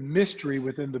kind of mystery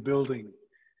within the building.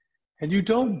 And you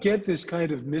don't get this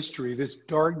kind of mystery, this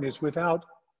darkness, without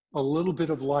a little bit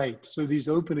of light. So these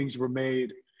openings were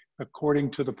made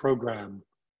according to the program,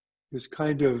 this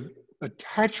kind of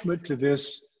attachment to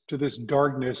this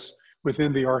darkness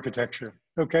within the architecture,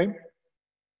 okay?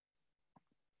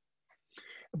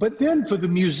 But then for the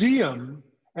museum,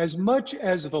 as much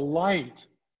as the light,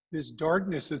 this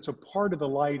darkness that's a part of the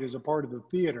light is a part of the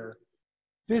theater,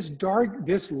 this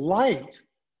light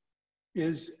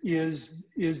is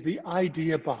the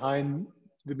idea behind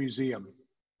the museum.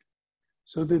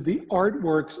 So that the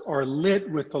artworks are lit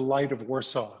with the light of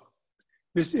Warsaw.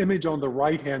 This image on the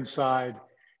right-hand side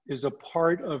is a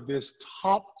part of this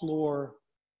top floor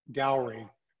gallery.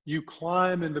 You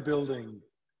climb in the building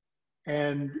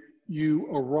and you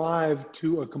arrive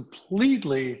to a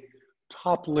completely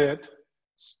top-lit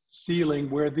ceiling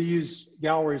where these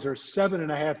galleries are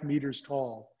 7.5 meters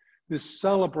tall. This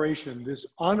celebration, this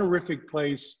honorific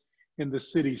place in the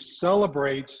city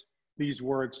celebrates these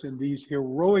works in these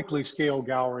heroically scaled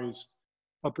galleries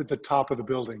up at the top of the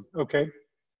building, okay?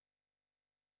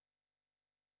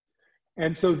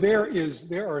 And so there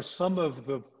are some of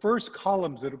the first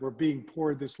columns that were being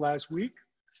poured this last week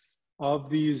of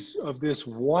this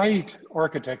white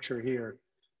architecture here,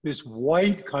 this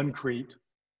white concrete,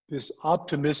 this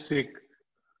optimistic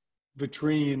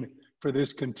vitrine for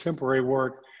this contemporary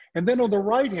work. And then on the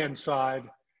right-hand side,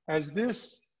 as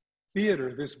this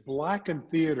theater, this blackened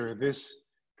theater, this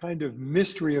kind of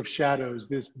mystery of shadows,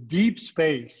 this deep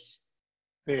space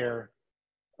there,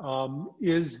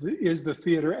 is the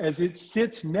theater as it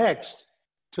sits next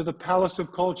to the Palace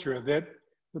of Culture that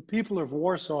the people of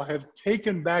Warsaw have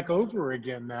taken back over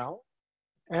again now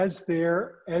as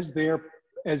their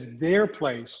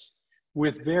place,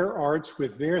 with their arts,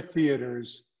 with their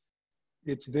theaters.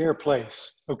 It's their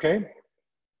place, okay?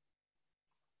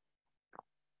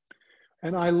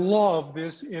 And I love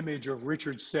this image of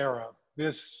Richard Serra,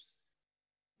 this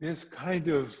kind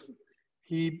of,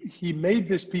 he made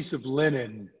this piece of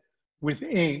linen with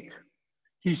ink.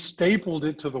 He stapled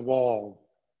it to the wall.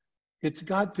 It's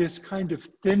got this kind of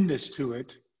thinness to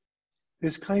it,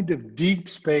 this kind of deep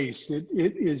space. It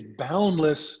is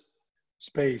boundless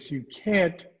space. You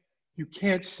can't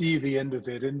see the end of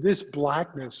it. And this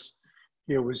blackness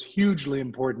here was hugely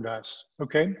important to us,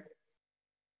 okay?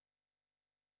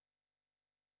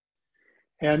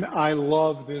 And I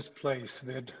love this place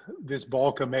that this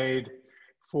Balka made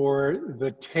for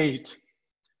the Tate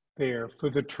there, for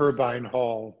the Turbine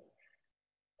Hall.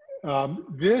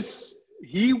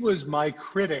 He was my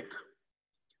critic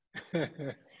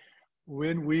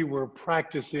when we were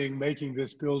practicing making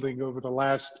this building over the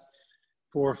last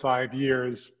 4 or 5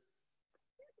 years.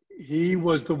 He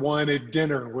was the one at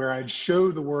dinner where I'd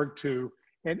show the work to,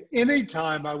 and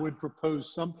anytime I would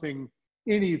propose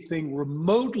anything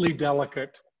remotely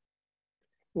delicate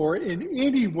or in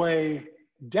any way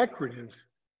decorative,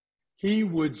 he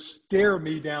would stare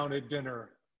me down at dinner.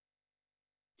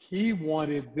 He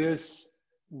wanted this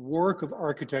work of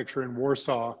architecture in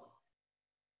Warsaw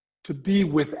to be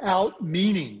without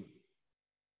meaning.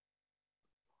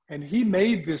 And he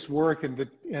made this work in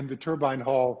the Turbine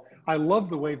Hall. I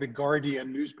love the way the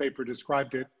Guardian newspaper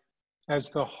described it as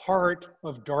the heart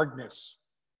of darkness.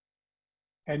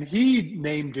 And he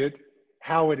named it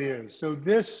How It Is. So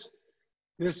this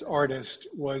artist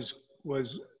was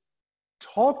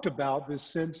talked about this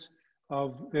sense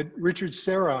of that Richard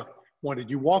Serra wanted.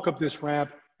 You walk up this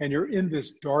ramp and you're in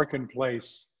this darkened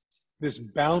place, this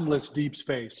boundless deep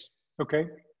space, okay?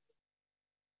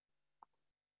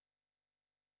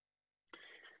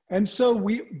 And so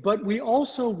we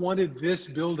also wanted this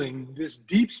building, this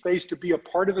deep space, to be a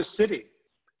part of the city.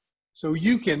 So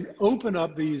you can open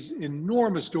up these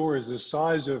enormous doors the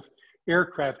size of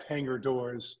aircraft hangar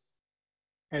doors,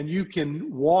 and you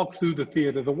can walk through the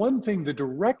theater. The one thing the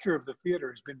director of the theater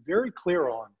has been very clear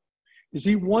on is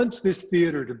he wants this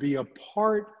theater to be a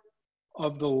part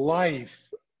of the life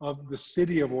of the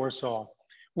city of Warsaw.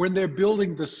 When they're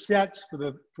building the sets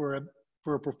for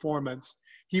a performance,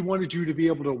 he wanted you to be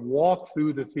able to walk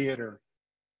through the theater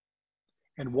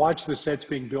and watch the sets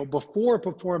being built. Before a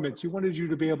performance, he wanted you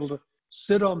to be able to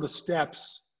sit on the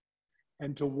steps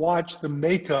and to watch the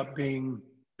makeup being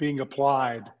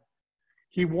applied.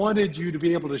 He wanted you to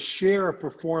be able to share a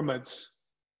performance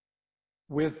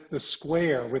with the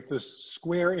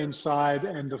square inside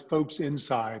and the folks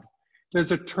inside.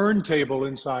 There's a turntable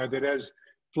inside that has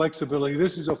flexibility.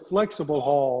 This is a flexible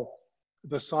hall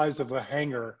the size of a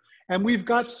hangar. And we've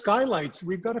got skylights.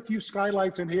 We've got a few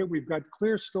skylights in here. We've got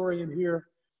clear story in here.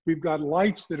 We've got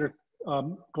lights that are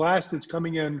glass that's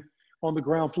coming in on the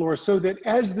ground floor, so that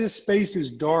as this space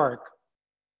is dark,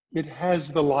 it has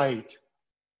the light.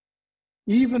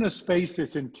 Even a space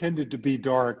that's intended to be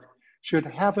dark should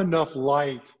have enough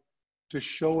light to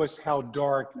show us how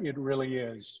dark it really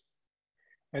is.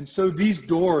 And so these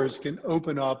doors can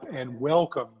open up and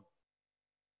welcome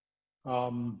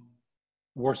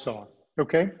Warsaw,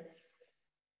 okay?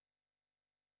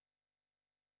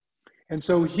 And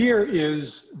so here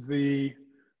is the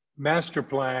master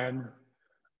plan.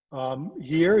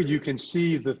 Here you can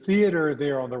see the theater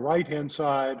there on the right-hand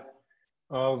side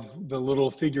of the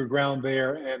little figure ground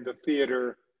there, and the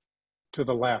theater to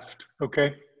the left,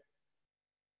 okay?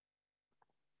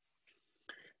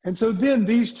 And so then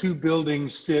these two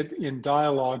buildings sit in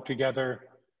dialogue together.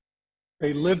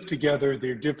 They live together,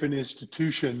 they're different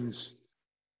institutions,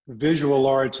 the visual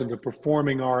arts and the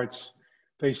performing arts.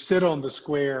 They sit on the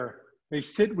square. They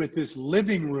sit with this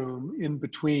living room in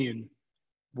between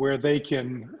where they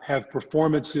can have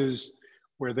performances,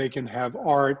 where they can have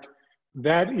art.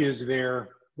 That is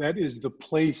the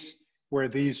place where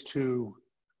these two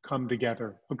come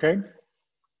together, okay?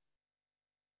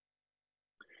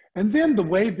 And then the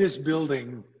way this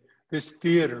building, this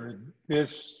theater,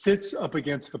 this sits up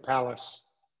against the palace,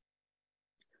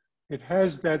 it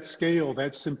has that scale,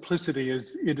 that simplicity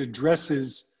as it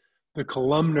addresses the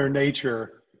columnar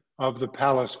nature of the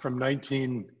palace from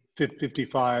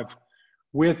 1955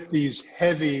 with these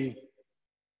heavy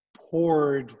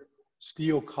poured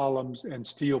steel columns and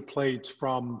steel plates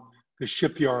from the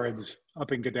shipyards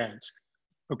up in Gdansk,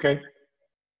 okay?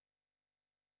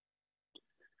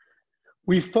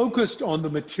 We focused on the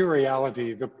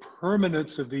materiality, the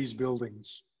permanence of these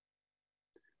buildings,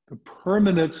 the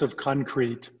permanence of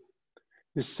concrete.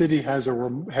 This city has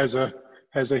a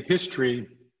history.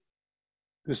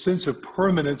 The sense of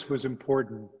permanence was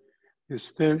important.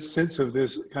 This sense of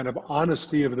this kind of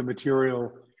honesty of the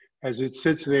material as it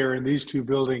sits there, and these two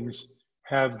buildings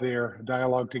have their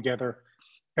dialogue together.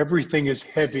 Everything is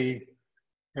heavy.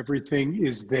 Everything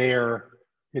is there.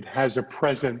 It has a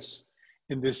presence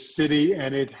in this city,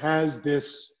 and it had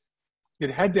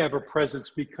to have a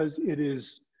presence because it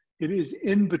is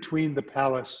in between the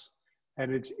palace,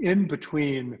 and it's in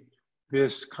between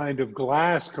this kind of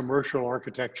glass commercial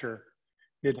architecture.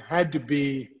 It had to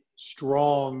be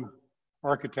strong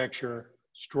architecture,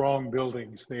 strong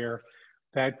buildings there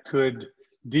that could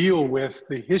deal with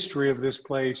the history of this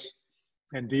place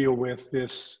and deal with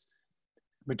this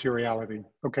materiality,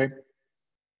 okay?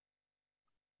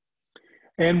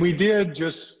 And we did,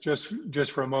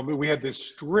 just for a moment, we had this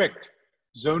strict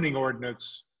zoning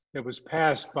ordinance that was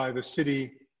passed by the city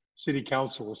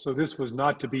council. So this was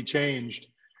not to be changed.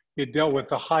 It dealt with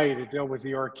the height, it dealt with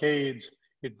the arcades,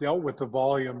 it dealt with the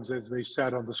volumes as they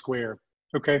sat on the square,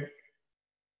 okay?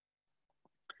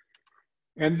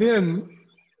 And then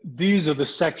these are the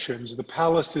sections. The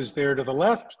palace is there to the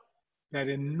left. That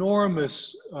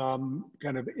enormous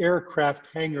kind of aircraft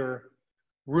hangar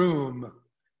room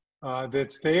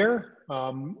that's there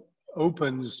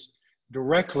opens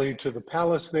directly to the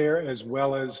palace there, as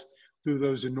well as through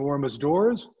those enormous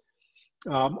doors.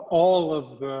 All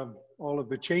of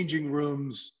the changing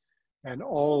rooms and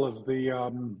all of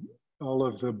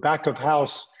the back of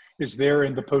house is there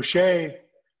in the poche,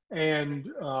 and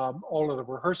all of the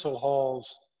rehearsal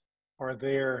halls are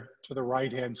there to the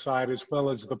right-hand side, as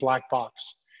well as the black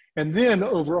box. And then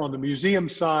over on the museum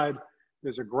side,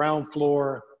 there's a ground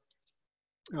floor,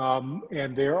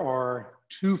 and there are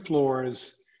 2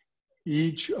 floors,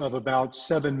 each of about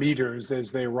 7 meters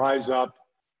as they rise up.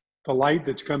 The light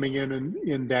that's coming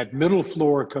in that middle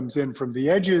floor comes in from the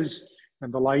edges,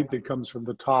 and the light that comes from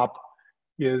the top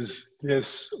is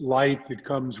this light that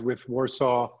comes with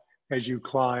Warsaw as you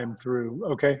climb through,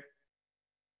 okay?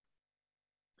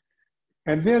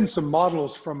 And then some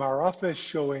models from our office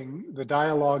showing the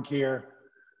dialogue here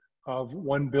of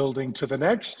one building to the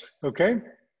next, okay?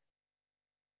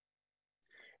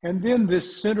 And then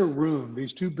this center room,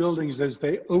 these 2 buildings as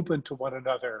they open to one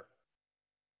another,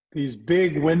 these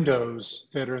big windows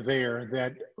that are there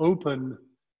that open,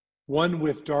 one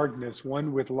with darkness,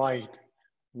 one with light,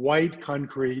 white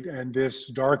concrete and this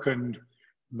darkened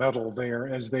metal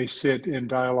there as they sit in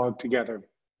dialogue together,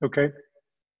 okay?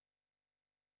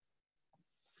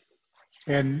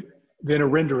 And then a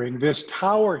rendering. This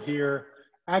tower here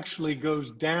actually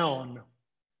goes down.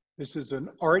 This is an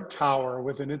art tower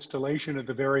with an installation at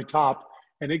the very top,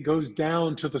 and it goes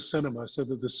down to the cinema so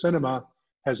that the cinema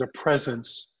has a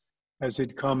presence as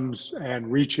it comes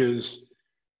and reaches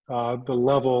the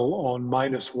level on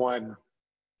 -1.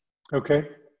 Okay?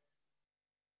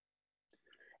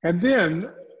 And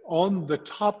then on the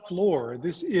top floor,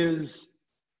 this is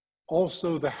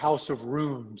also the house of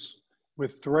rooms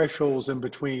with thresholds in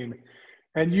between.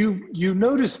 And you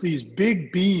notice these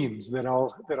big beams that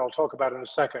I'll talk about in a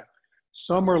second.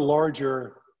 Some are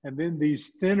larger, and then these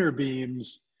thinner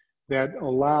beams that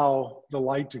allow the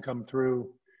light to come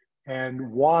through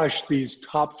and wash these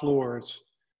top floors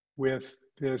with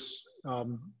this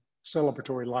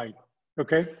celebratory light,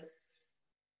 okay?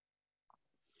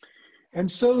 And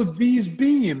so these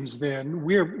beams then,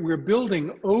 we're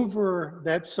building over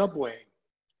that subway.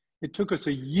 It took us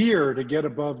a year to get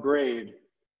above grade.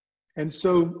 And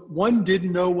so one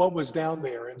didn't know what was down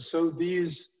there. And so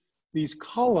these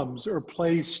columns are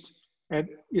placed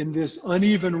in this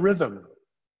uneven rhythm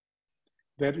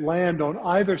that land on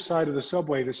either side of the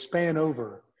subway to span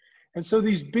over. And so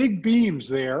these big beams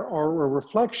there are a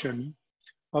reflection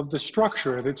of the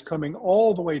structure that's coming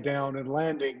all the way down and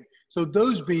landing. So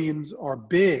those beams are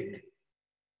big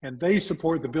and they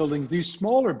support the buildings. These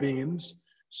smaller beams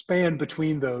span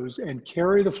between those and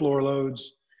carry the floor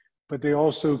loads, but they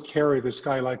also carry the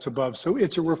skylights above. So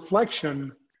it's a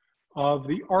reflection of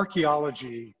the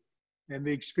archaeology and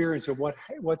the experience of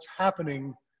what's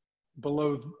happening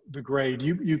below the grade.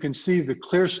 You can see the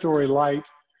clear story light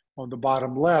on the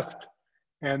bottom left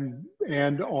and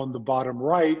on the bottom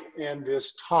right, and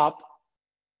this top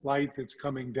light that's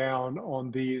coming down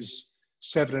on these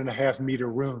 7.5 meter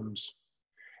rooms.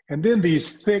 And then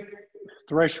these thick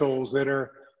thresholds that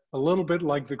are a little bit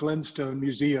like the Glenstone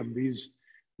Museum, these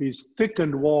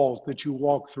thickened walls that you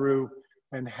walk through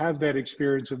and have that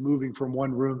experience of moving from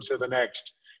one room to the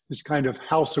next, this kind of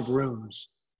house of rooms,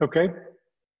 okay?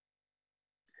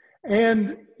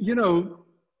 And, you know,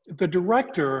 the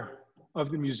director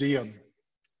of the museum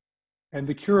and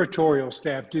the curatorial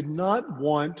staff did not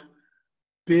want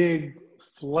big,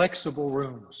 flexible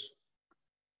rooms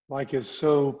like is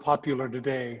so popular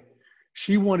today.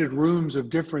 She wanted rooms of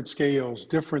different scales,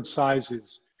 different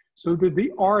sizes, so that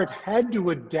the art had to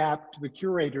adapt, the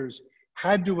curators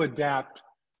had to adapt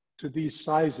to these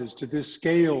sizes, to this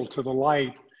scale, to the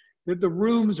light, that the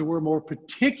rooms were more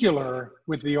particular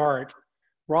with the art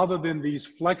rather than these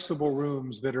flexible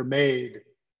rooms that are made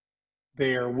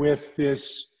there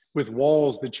with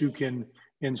walls that you can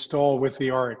install with the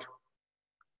art.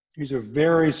 These are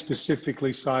very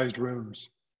specifically sized rooms,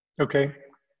 okay?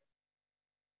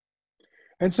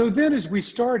 And so then as we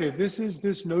started, this is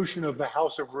this notion of the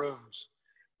house of rooms.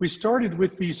 We started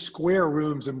with these square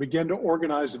rooms and began to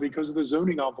organize it because of the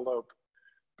zoning envelope.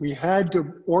 We had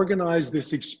to organize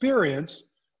this experience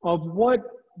of what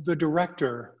the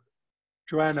director,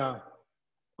 Joanna,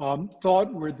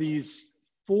 thought were these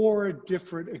 4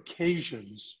 different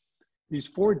occasions, these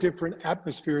 4 different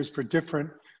atmospheres for different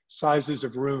sizes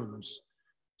of rooms.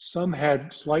 Some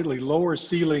had slightly lower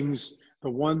ceilings, the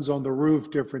ones on the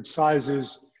roof, different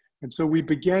sizes. And so we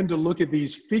began to look at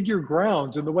these figure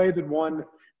grounds in the way that one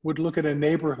would look at a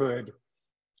neighborhood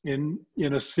in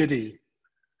a city.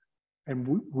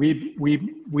 And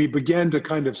we began to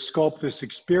kind of sculpt this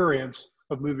experience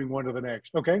of moving one to the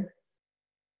next, okay?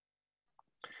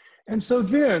 And so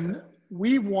then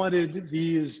we wanted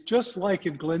these, just like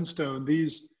in Glenstone,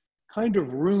 these kind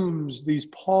of rooms, these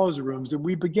pause rooms, and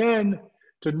we began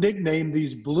to nickname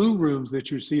these blue rooms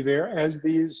that you see there as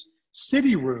these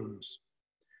city rooms.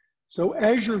 So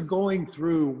as you're going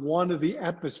through one of the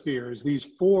atmospheres, these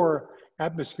 4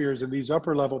 atmospheres in these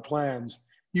upper level plans,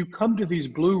 you come to these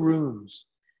blue rooms,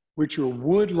 which are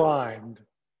wood lined,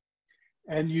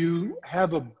 and you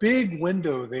have a big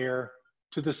window there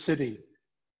to the city.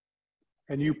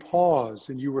 And you pause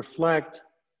and you reflect,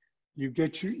 you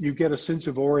get a sense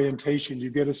of orientation, you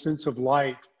get a sense of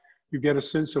light, you get a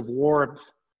sense of warmth,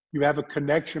 you have a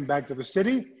connection back to the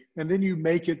city, and then you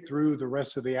make it through the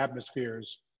rest of the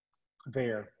atmospheres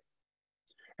there.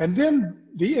 And then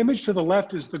the image to the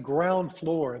left is the ground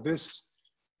floor, this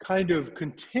kind of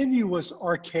continuous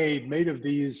arcade made of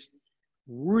these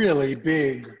really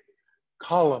big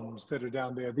columns that are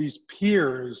down there, these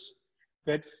piers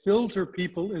that filter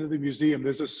people into the museum.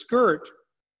 There's a skirt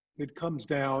that comes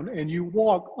down and you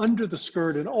walk under the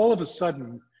skirt and all of a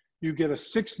sudden you get a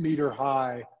 6 meter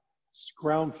high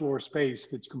ground floor space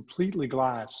that's completely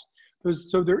glass.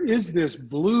 So there is this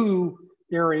blue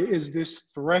area, is this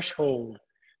threshold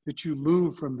that you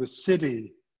move from the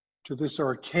city to this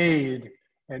arcade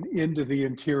and into the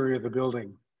interior of the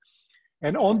building.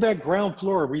 And on that ground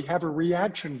floor, we have a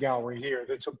reaction gallery here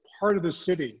that's a part of the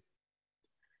city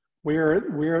where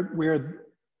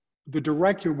the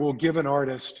director will give an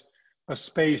artist a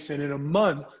space, and in a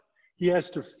month, he has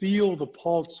to feel the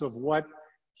pulse of what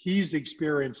he's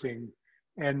experiencing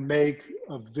and make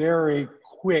a very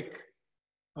quick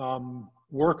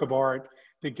work of art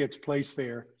that gets placed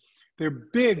there. There are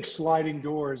big sliding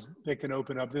doors that can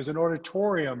open up. There's an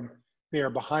auditorium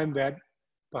there behind that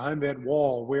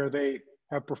wall where they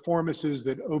have performances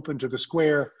that open to the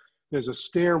square. There's a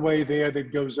stairway there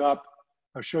that goes up.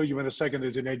 I'll show you in a second.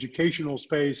 There's an educational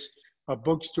space, a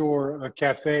bookstore, a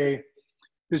cafe.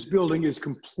 This building is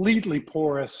completely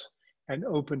porous and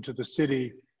open to the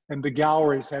city, and the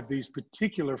galleries have these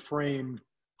particular framed,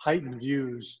 heightened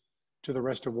views to the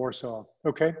rest of Warsaw,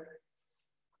 okay?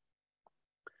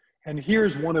 And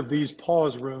here's one of these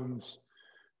pause rooms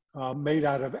made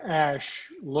out of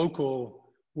ash,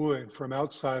 local wood from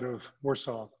outside of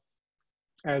Warsaw,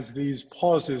 as these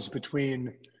pauses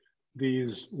between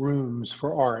these rooms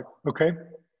for art, okay?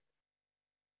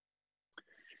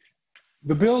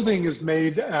 The building is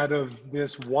made out of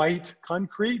this white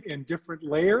concrete in different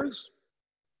layers.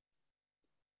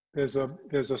 There's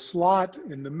a slot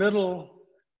in the middle.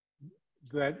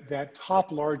 That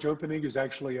top large opening is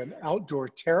actually an outdoor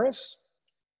terrace.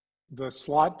 The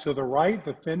slot to the right,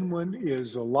 the thin one,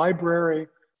 is a library.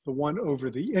 The one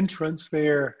over the entrance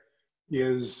there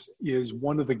is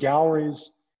one of the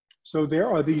galleries. So there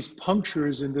are these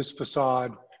punctures in this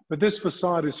facade, but this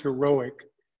facade is heroic.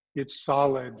 It's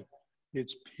solid,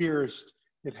 it's pierced,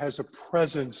 it has a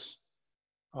presence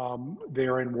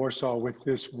there in Warsaw with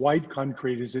this white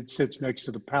concrete as it sits next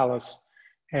to the palace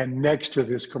and next to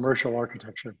this commercial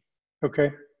architecture,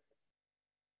 okay?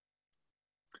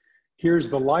 Here's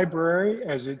the library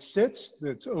as it sits,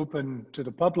 that's open to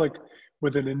the public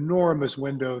with an enormous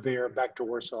window there back to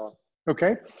Warsaw,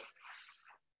 okay?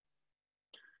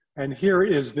 And here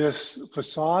is this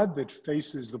facade that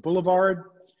faces the boulevard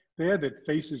there, that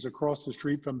faces across the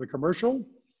street from the commercial,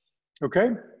 okay?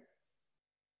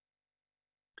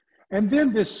 And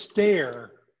then this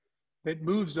stair that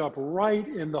moves up right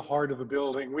in the heart of the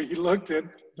building. We looked at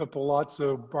the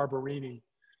Palazzo Barberini,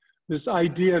 this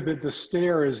idea that the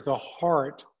stair is the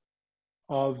heart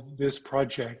of this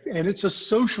project, and it's a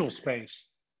social space.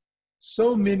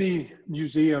 So many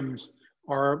museums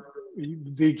are,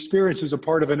 the experience is a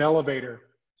part of an elevator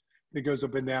that goes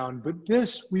up and down, but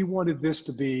this, we wanted this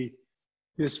to be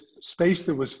this space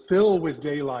that was filled with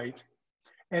daylight.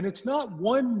 And it's not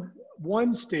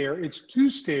one stair, it's two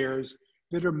stairs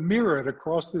that are mirrored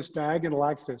across this diagonal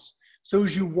axis. So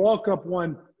as you walk up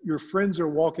one, your friends are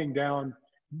walking down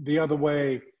the other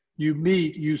way, you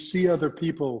meet, you see other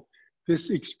people. This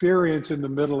experience in the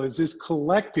middle is this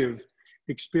collective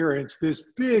experience,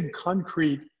 this big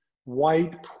concrete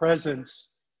white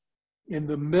presence in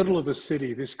the middle of the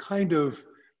city, this kind of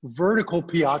vertical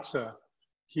piazza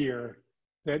here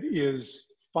that is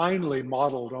finally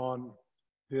modeled on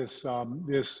this,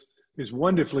 this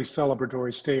wonderfully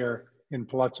celebratory stair in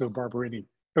Palazzo Barberini,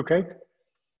 okay?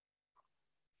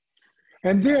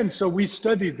 And then, so we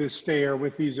studied this stair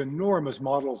with these enormous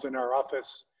models in our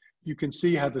office. You can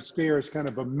see how the stair is kind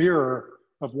of a mirror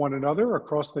of one another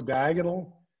across the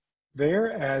diagonal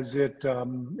there as it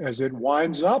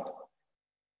winds up,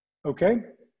 okay?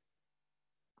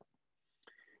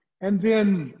 And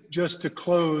then just to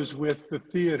close with the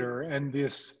theater and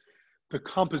the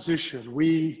composition,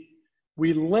 we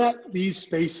let these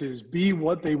spaces be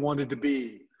what they wanted to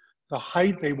be, the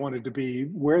height they wanted to be,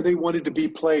 where they wanted to be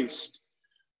placed,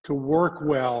 to work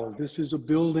well. This is a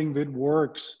building that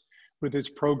works with its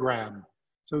program.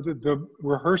 So the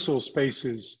rehearsal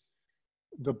spaces,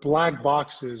 the black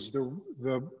boxes,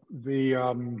 the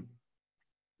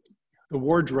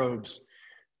wardrobes,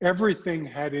 everything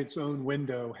had its own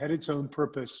window, had its own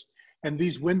purpose. And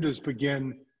these windows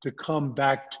begin to come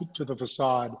back to the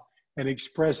facade and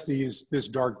express this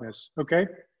darkness, okay?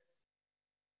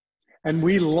 And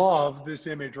we love this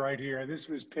image right here. This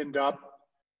was pinned up,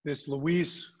 this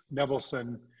Louise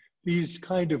Nevelson, these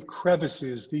kind of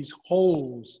crevices, these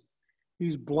holes,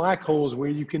 these black holes where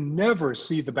you can never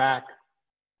see the back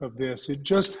of this. It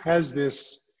just has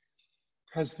this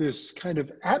kind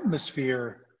of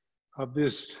atmosphere of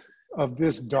this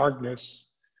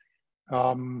darkness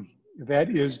that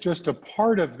is just a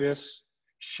part of this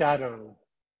shadow.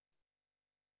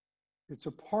 It's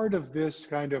a part of this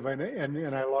kind of,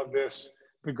 and I love this,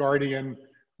 the Guardian,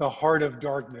 the heart of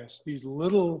darkness, these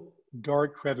little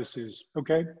dark crevices,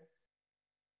 okay?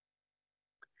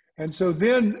 And so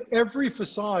then every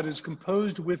facade is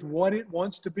composed with what it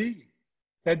wants to be.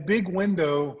 That big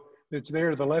window that's there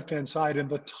to the left-hand side in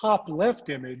the top left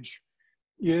image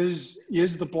is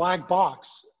the black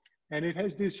box. And it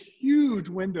has this huge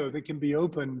window that can be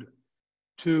opened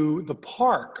to the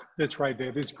park that's right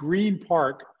there, this green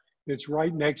park that's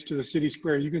right next to the city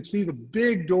square. You can see the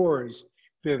big doors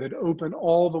there that open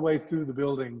all the way through the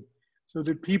building so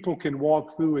that people can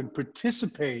walk through and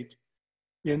participate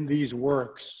in these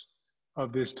works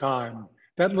of this time.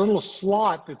 That little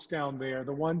slot that's down there,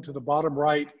 the one to the bottom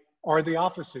right, are the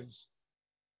offices,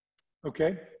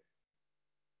 okay?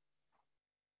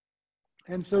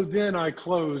 And so then I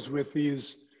close with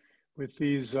these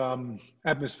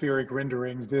atmospheric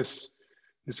renderings, this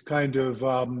kind of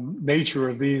nature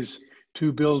of these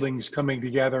two buildings coming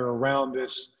together around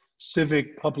this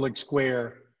civic public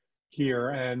square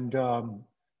here, and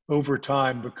over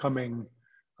time becoming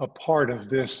a part of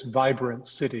this vibrant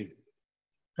city.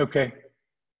 Okay.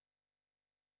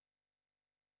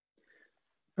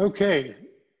 Okay.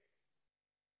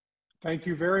 Thank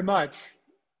you very much.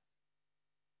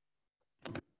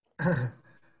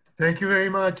 Thank you very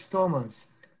much, Thomas.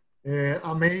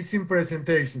 Amazing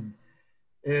presentation.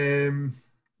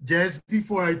 Just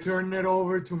before I turn it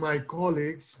over to my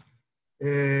colleagues,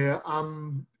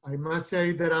 I must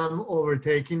say that I'm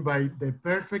overtaken by the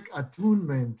perfect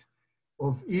attunement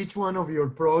of each one of your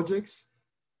projects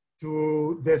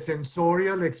to the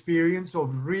sensorial experience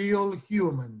of real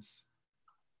humans.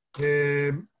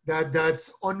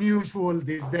 That's unusual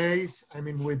these days. I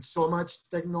mean, with so much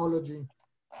technology,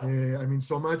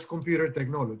 so much computer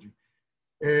technology.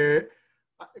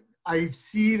 I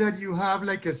see that you have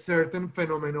like a certain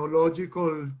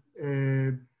phenomenological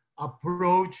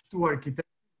approach to architecture,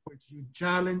 which you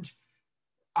challenge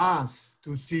us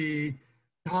to see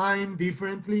time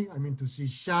differently. I mean, to see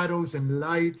shadows and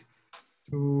light,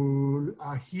 to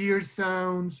hear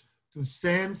sounds, to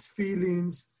sense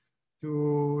feelings,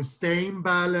 to stay in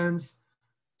balance,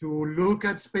 to look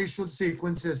at spatial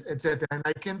sequences, etc. And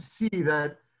I can see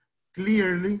that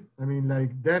clearly, I mean,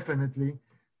 like definitely,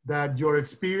 that your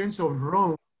experience of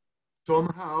Rome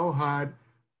somehow had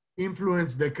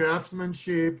influenced the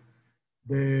craftsmanship,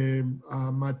 the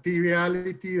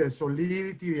materiality, the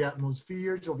solidity, the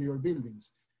atmospheres of your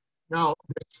buildings. Now,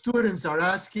 the students are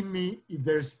asking me if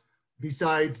there's,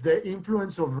 besides the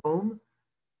influence of Rome,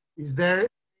 is there a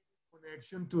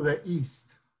connection to the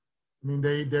East? I mean,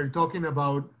 they're talking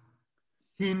about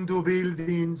Hindu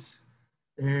buildings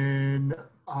and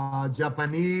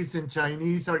Japanese and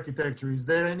Chinese architecture. Is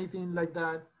there anything like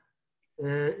that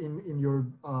in your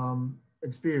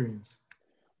experience?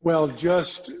 Well,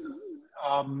 just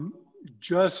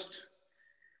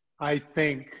I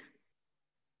think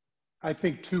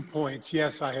 2 points.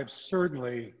 Yes, I have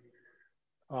certainly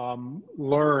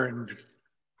learned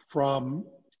from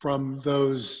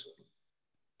those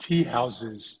tea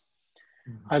houses.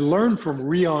 I learned from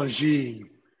Rienzi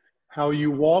how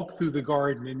you walk through the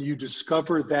garden and you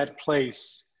discover that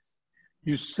place.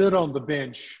 You sit on the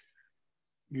bench,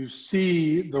 you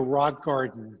see the rock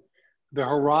garden, the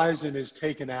horizon is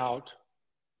taken out,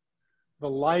 the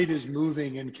light is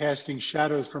moving and casting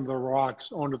shadows from the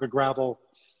rocks onto the gravel.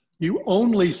 You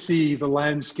only see the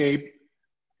landscape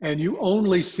and you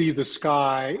only see the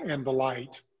sky and the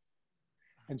light.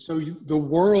 And so the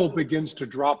world begins to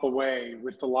drop away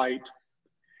with the light.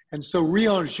 And so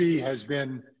Rienzi has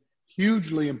been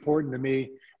hugely important to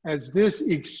me as this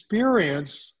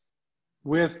experience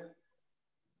with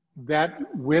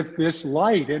this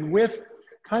light and with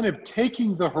kind of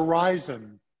taking the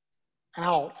horizon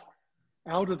out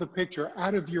of the picture,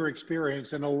 out of your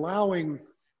experience, and allowing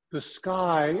the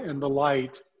sky and the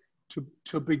light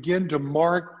to begin to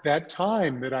mark that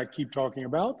time that I keep talking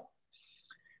about.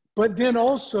 But then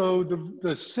also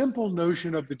the simple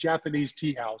notion of the Japanese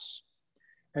tea house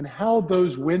and how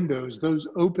those windows, those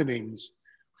openings,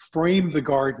 frame the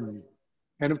garden.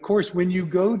 And of course, when you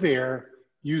go there,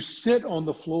 you sit on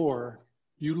the floor,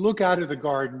 you look out of the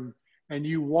garden, and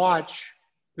you watch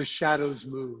the shadows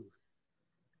move,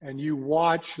 and you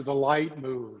watch the light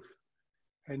move,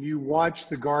 and you watch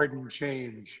the garden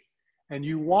change, and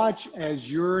you watch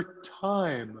as your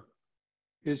time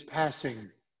is passing.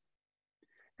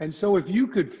 And so if you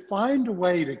could find a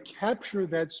way to capture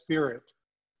that spirit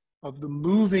of the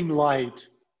moving light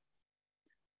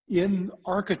in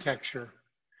architecture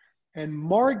and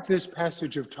mark this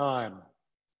passage of time,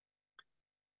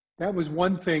 that was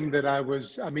one thing that I'm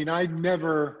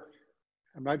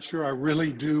not sure I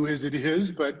really do as it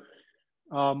is, but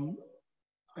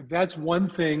that's one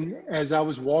thing as I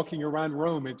was walking around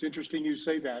Rome. It's interesting you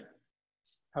say that.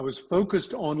 I was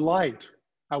focused on light.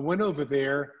 I went over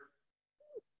there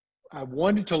I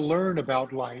wanted to learn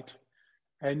about light,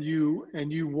 and you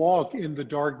walk in the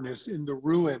darkness, in the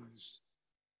ruins,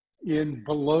 in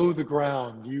below the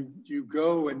ground. You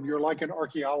go and you're like an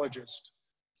archaeologist,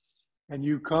 and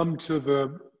you come to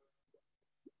the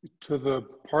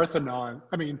Parthenon,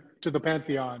 to the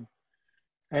Pantheon,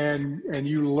 and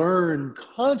you learn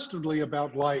constantly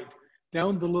about light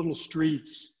down the little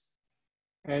streets,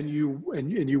 and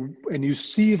you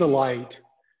see the light.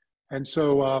 And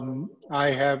so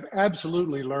I have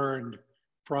absolutely learned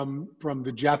from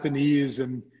the Japanese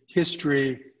and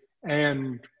history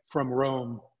and from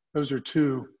Rome. Those are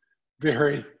two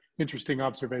very interesting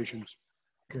observations.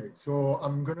 Okay, so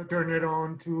I'm gonna turn it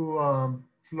on to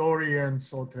Flory and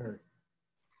Soter.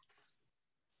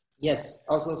 Yes,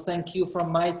 also thank you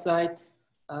from my side.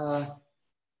 I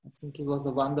think it was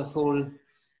a wonderful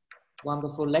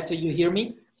lecture. You hear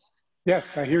me?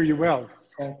 Yes, I hear you well.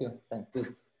 Thank you, thank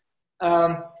you.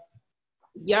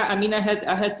 Yeah, I mean, I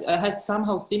had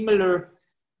somehow similar,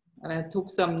 and I took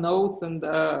some notes, and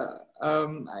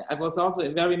I was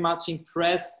also very much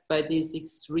impressed by this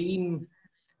extreme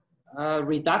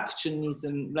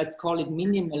reductionism, let's call it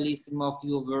minimalism of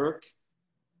your work.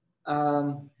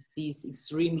 These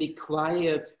extremely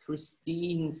quiet,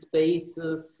 pristine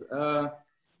spaces.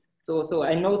 So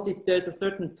I noticed there's a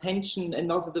certain tension,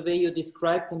 and also the way you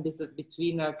describe them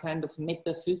between a kind of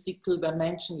metaphysical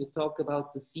dimension. You talk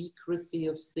about the secrecy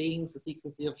of things, the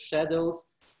secrecy of shadows,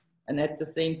 and at the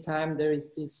same time there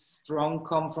is this strong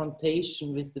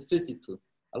confrontation with the physical.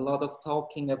 A lot of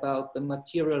talking about the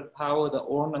material power, the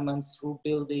ornaments through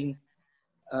building.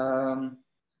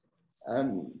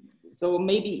 So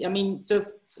maybe, I mean,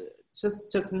 just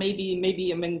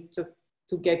maybe, I mean, just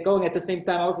to get going. At the same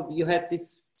time, also you had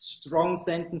this strong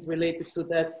sentence related to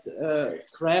that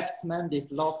craftsman,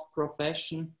 this lost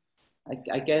profession.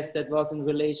 I guess that was in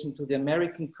relation to the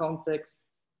American context.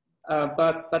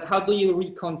 But how do you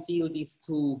reconcile these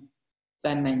two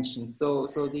dimensions? So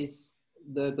this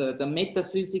the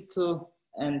metaphysical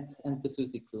and the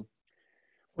physical.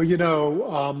 Well, you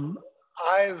know,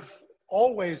 I've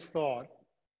always thought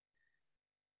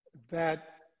that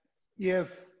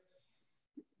if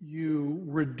you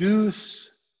reduce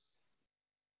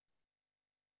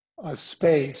a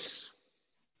space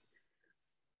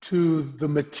to the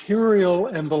material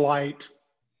and the light,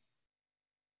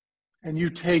 and you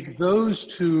take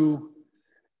those two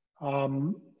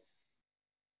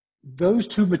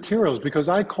materials, because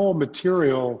I call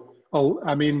material,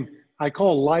 I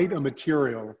call light a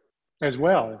material as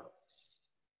well,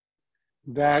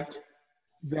 that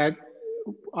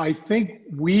I think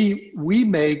we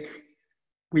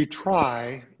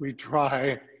try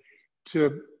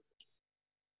to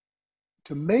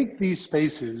make these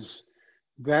spaces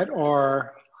that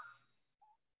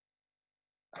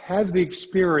have the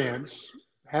experience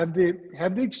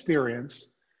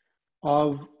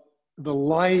of the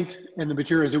light and the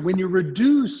materials. And when you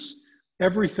reduce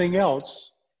everything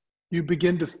else, you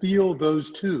begin to feel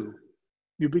those two.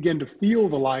 You begin to feel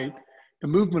the light, the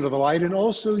movement of the light, and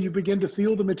also you begin to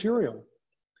feel the material.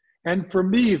 And for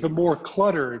me, the more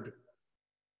cluttered,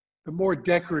 the more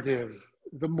decorative,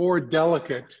 the more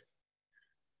delicate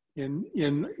in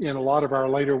a lot of our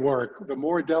later work, the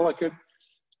more delicate,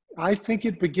 I think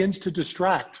it begins to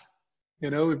distract. You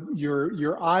know,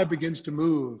 your eye begins to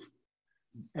move,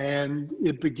 and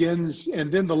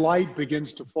and then the light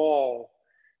begins to fall,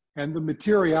 and the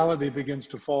materiality begins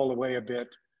to fall away a bit.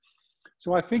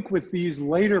 So I think with these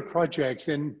later projects,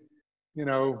 and you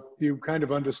know, you kind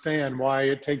of understand why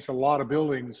it takes a lot of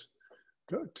buildings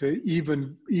to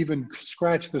even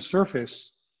scratch the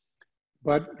surface.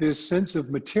 But this sense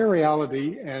of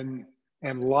materiality and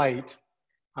light,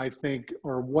 I think,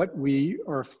 are what we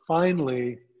are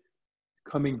finally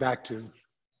coming back to.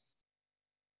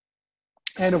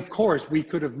 And of course, we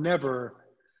could have never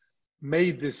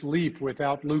made this leap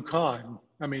without Lou Kahn.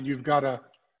 I mean, you've got to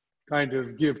kind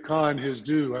of give Kahn his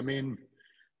due. I mean,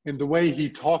 in the way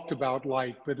he talked about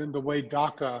light, but in the way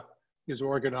Dhaka is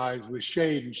organized with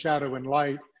shade and shadow and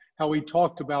light, how he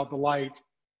talked about the light.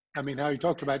 I mean, how he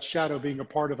talked about shadow being a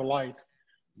part of the light.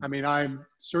 I mean, I'm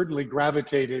certainly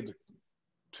gravitated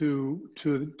to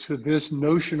this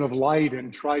notion of light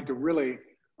and tried to really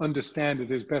understand it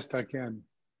as best I can.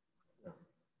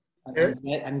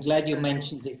 I'm glad you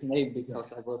mentioned his name,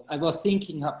 because I was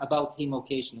thinking about him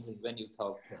occasionally when you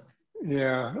talk.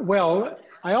 Yeah, well,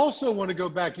 I also want to go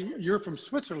back. You're from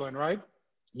Switzerland, right?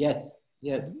 Yes,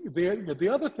 yes. The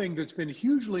other thing that's been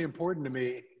hugely important to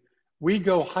me, we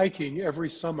go hiking every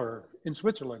summer in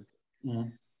Switzerland. Mm-hmm.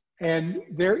 And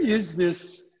there is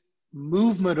this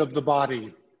movement of the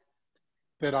body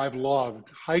that I've loved,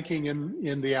 hiking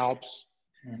in the Alps.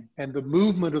 and the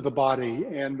movement of the body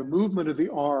and the movement of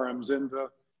the arms and the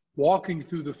walking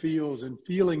through the fields and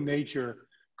feeling nature,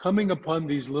 coming upon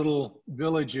these little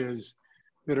villages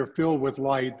that are filled with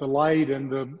light, the light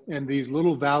and these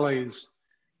little valleys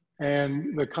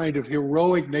and the kind of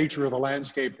heroic nature of the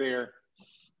landscape there.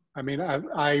 I mean,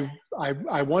 I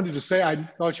wanted to say, I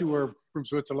thought you were from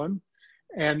Switzerland.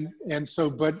 And so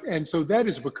that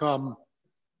has become,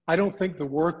 I don't think the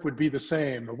work would be the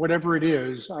same, or whatever it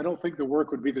is, I don't think the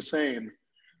work would be the same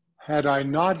had I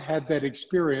not had that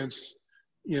experience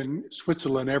in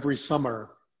Switzerland every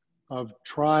summer of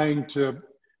trying to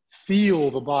feel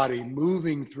the body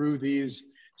moving through these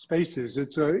spaces.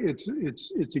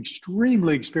 It's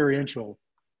extremely experiential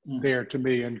there to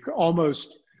me, and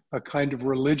almost a kind of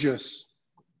religious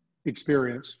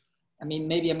experience. I mean,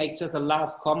 maybe I make just a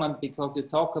last comment, because you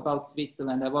talk about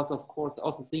Switzerland. I was, of course,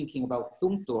 also thinking about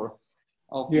Zumthor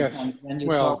Yes. when you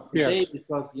Well, talk today, yes.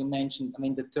 because you mentioned, I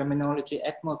mean, the terminology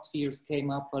atmospheres came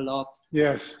up a lot.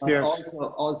 Yes, But yes.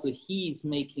 also he's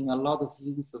making a lot of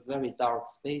use of very dark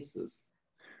spaces.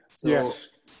 So Yes.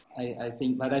 I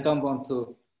think, but I don't want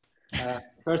to,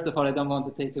 first of all, I don't want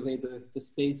to take away the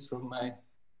space from my,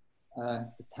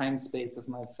 the time space of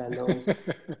my fellows.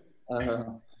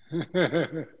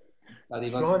 But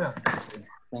it was, Shauna.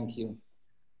 thank you.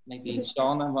 Maybe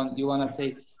Shauna, you want to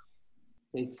take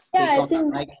Yeah, I on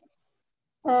think, the mic?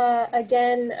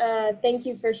 again, thank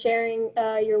you for sharing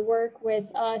your work with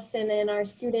us and in our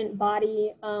student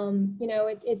body. You know,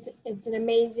 it's an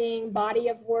amazing body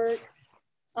of work,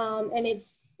 and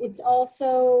it's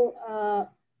also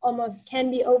almost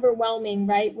can be overwhelming,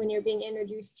 right? When you're being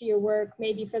introduced to your work,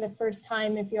 maybe for the first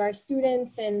time, if you are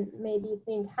students, and maybe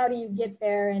think, how do you get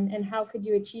there, and how could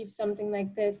you achieve something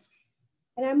like this?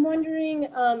 And I'm wondering,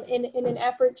 in an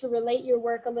effort to relate your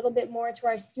work a little bit more to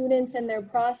our students and their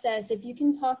process, if you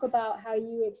can talk about how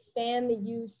you expand the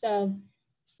use of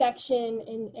section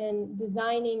and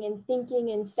designing and thinking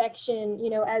in section, you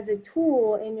know, as a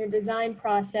tool in your design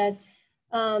process,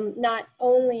 not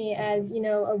only as, you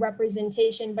know, a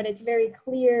representation, but it's very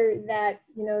clear that,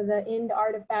 you know, the end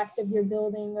artifacts of your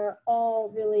building are all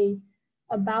really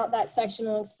about that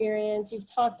sectional experience. You've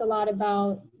talked a lot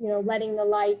about, you know, letting the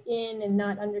light in and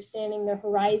not understanding the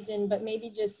horizon, but maybe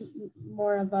just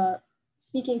more of a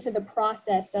speaking to the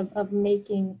process of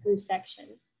making through section.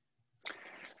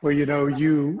 Well, you know,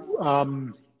 you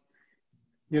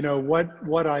know,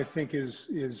 what I think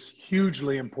is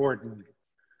hugely important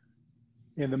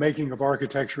in the making of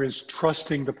architecture is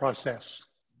trusting the process.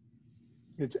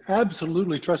 It's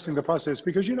absolutely trusting the process,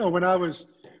 because, you know, when I was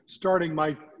starting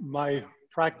my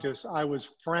practice, I was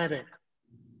frantic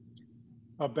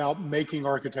about making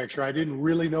architecture. I didn't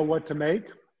really know what to make.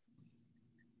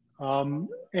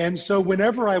 And so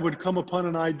whenever I would come upon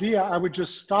an idea, I would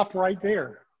just stop right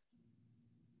there.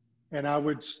 And I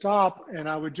would stop and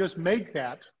I would just make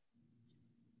that.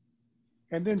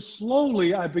 And then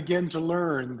slowly I began to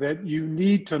learn that you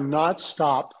need to not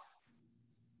stop,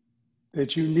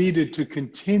 that you needed to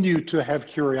continue to have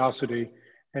curiosity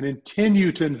and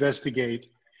continue to investigate.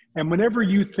 And whenever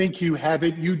you think you have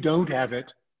it, you don't have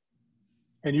it.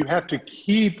 And you have to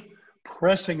keep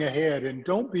pressing ahead, and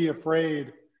don't be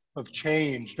afraid of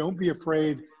change. Don't be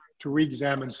afraid to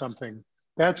re-examine something.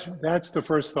 That's the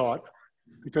first thought,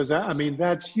 because I mean,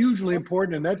 that's hugely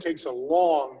important, and that takes a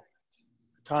long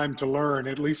time to learn,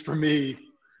 at least for me.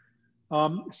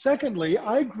 Secondly,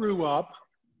 I grew up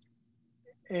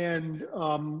and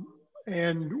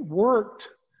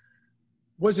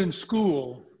was in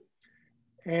school,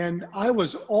 and I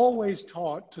was always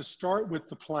taught to start with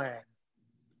the plan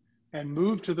and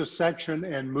move to the section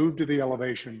and move to the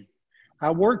elevation.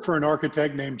 I worked for an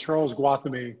architect named Charles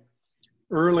Guathamy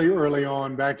early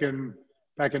on, back in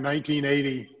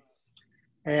 1980.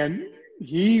 And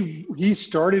he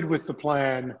started with the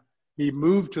plan, he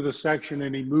moved to the section,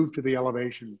 and he moved to the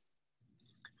elevation.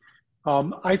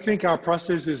 I think our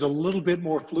process is a little bit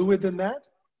more fluid than that,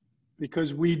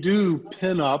 because we do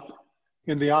pin up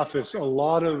in the office a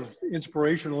lot of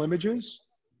inspirational images.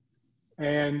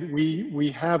 And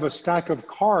we have a stack of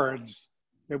cards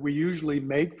that we usually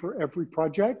make for every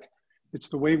project. It's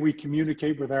the way we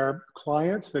communicate with our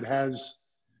clients, that has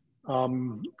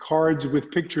cards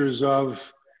with pictures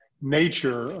of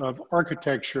nature, of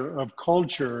architecture, of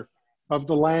culture, of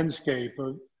the landscape,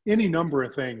 of any number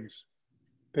of things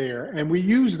there. And we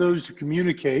use those to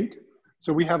communicate.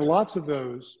 So we have lots of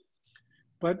those.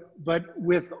 But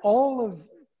with all of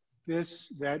this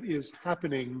that is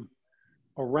happening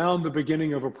around the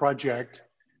beginning of a project,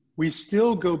 we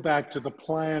still go back to the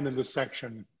plan and the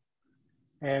section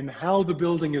and how the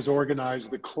building is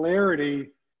organized, the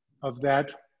clarity of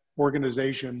that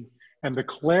organization, and the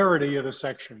clarity of the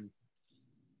section.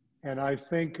 And I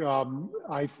think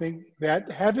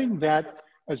that having that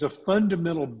as a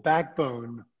fundamental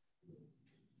backbone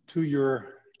to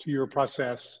your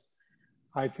process,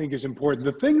 I think is important.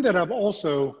 The thing that I've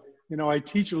also, you know, I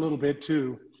teach a little bit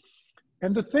too,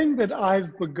 and the thing that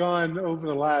I've begun over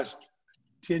the last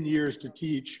 10 years to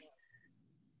teach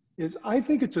is I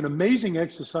think it's an amazing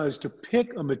exercise to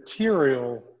pick a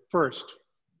material first.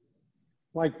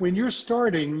 Like when you're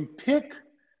starting, pick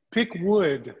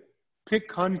wood, pick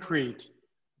concrete,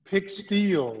 pick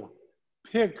steel,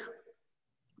 pick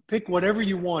whatever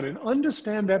you want and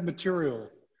understand that material.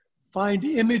 Find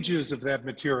images of that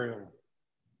material.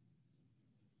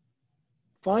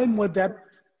 Find what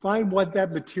that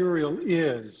material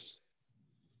is.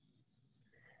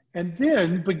 And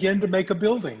then begin to make a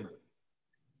building.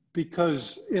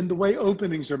 Because in the way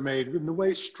openings are made, in the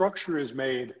way structure is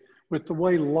made, with the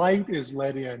way light is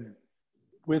let in,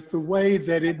 with the way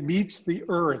that it meets the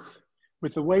earth,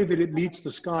 with the way that it meets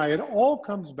the sky, it all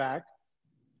comes back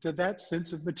to that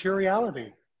sense of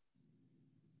materiality.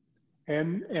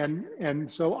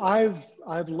 And so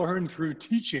I've learned through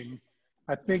teaching.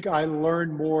 I think I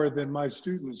learn more than my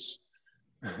students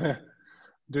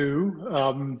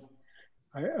do.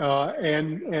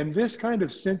 And this kind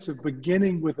of sense of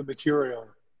beginning with the material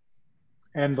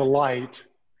and the light,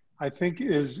 I think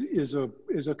is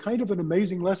a kind of an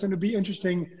amazing lesson. It'd be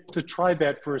interesting to try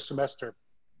that for a semester.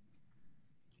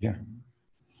 Yeah.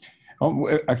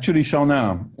 Oh, actually,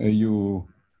 Shauna, you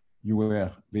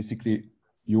were basically,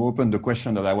 you opened the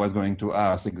question that I was going to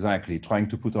ask exactly, trying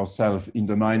to put ourselves in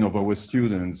the mind of our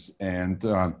students and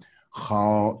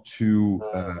how to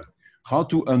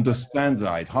understand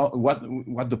light,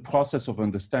 what the process of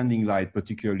understanding light,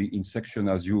 particularly in section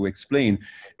as you explained.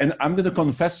 And I'm going to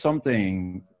confess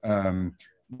something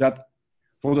that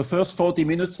for the first 40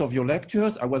 minutes of your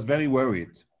lectures, I was very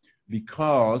worried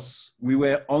because we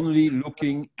were only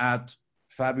looking at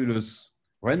fabulous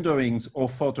renderings or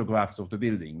photographs of the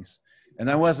buildings. And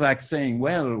I was like saying,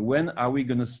 well, when are we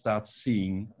going to start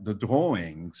seeing the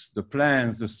drawings, the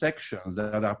plans, the sections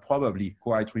that are probably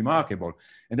quite remarkable?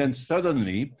 And then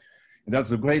suddenly,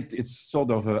 that's a great, it's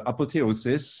sort of an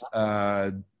apotheosis,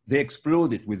 they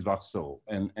exploded with Warsaw.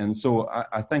 And so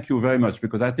I thank you very much,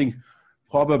 because I think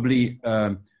probably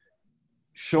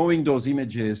showing those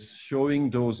images, showing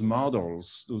those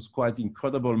models, those quite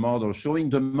incredible models, showing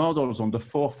the models on the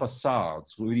four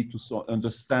facades, really to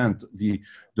understand the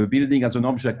building as an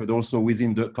object, but also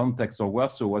within the context of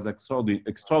Warsaw was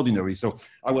extraordinary. So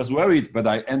I was worried, but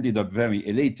I ended up very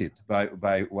elated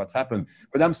by what happened.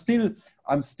 But I'm still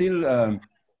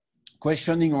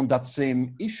questioning on that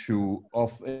same issue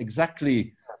of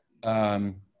exactly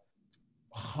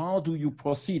how do you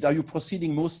proceed? Are you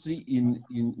proceeding mostly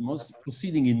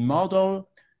proceeding in model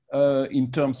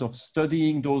in terms of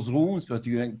studying those rooms, but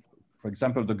for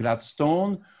example, the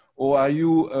Glenstone, or are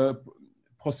you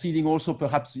proceeding also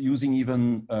perhaps using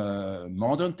even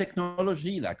modern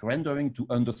technology like rendering to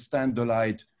understand the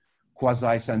light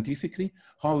quasi-scientifically?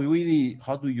 How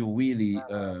do you really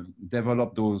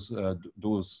develop those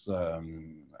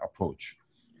approach?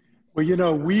 Well, you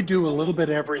know, we do a little bit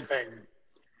of everything.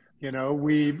 You know,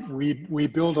 we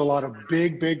build a lot of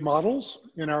big models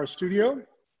in our studio.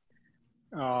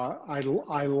 I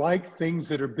like things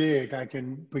that are big. I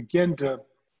can begin to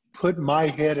put my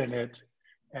head in it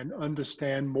and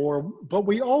understand more. But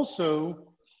we also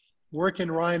work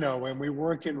in Rhino and we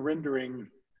work in rendering.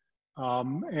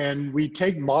 And we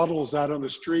take models out on the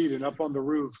street and up on the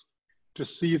roof to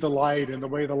see the light and the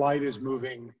way the light is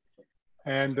moving.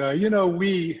 And, you know,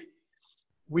 we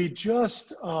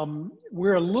just,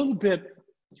 we're a little bit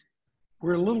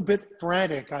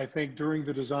frantic, I think, during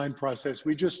the design process.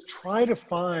 We just try to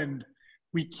find,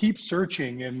 we keep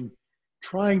searching and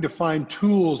trying to find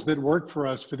tools that work for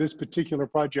us for this particular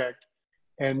project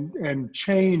and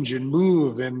change and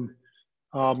move and,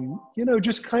 you know,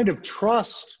 just kind of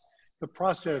trust the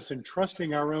process and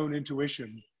trusting our own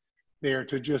intuition there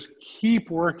to just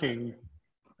keep working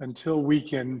until we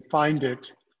can find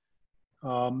it.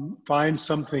 Find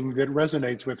something that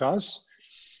resonates with us.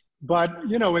 But,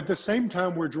 you know, at the same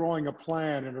time, we're drawing a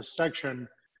plan in a section,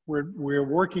 we're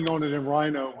working on it in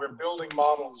Rhino, we're building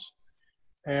models,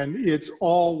 and it's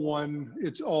all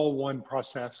one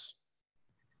process.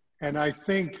 And I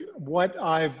think what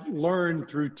I've learned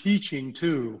through teaching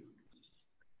too,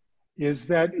 is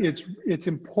that it's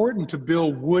important to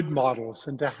build wood models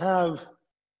and to have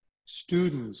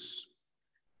students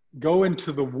go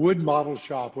into the wood model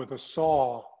shop with a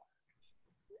saw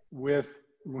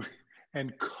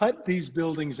and cut these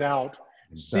buildings out,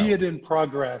 see it in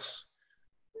progress,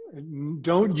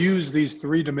 don't use these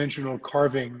three-dimensional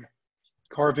carving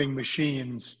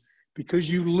machines, because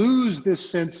you lose this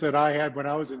sense that I had when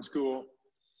I was in school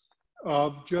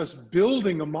of just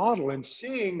building a model and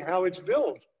seeing how it's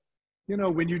built. You know,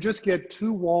 when you just get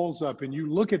two walls up and you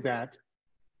look at that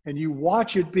and you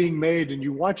watch it being made and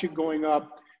you watch it going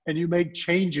up and you make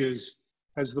changes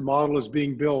as the model is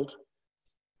being built,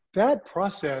 that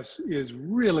process has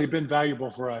really been valuable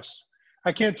for us.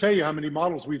 I can't tell you how many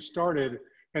models we've started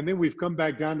and then we've come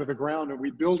back down to the ground and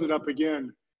we build it up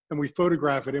again and we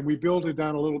photograph it and we build it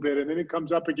down a little bit and then it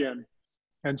comes up again.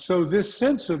 And so this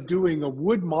sense of doing a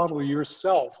wood model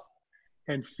yourself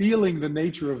and feeling the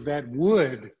nature of that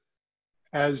wood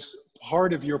as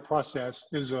part of your process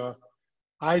is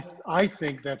I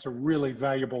think that's a really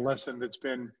valuable lesson that's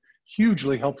been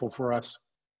hugely helpful for us.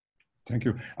 Thank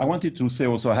you. I wanted to say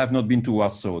also, I have not been to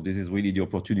Warsaw. This is really the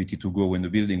opportunity to go when the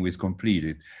building was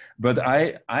completed. But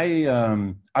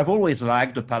I've always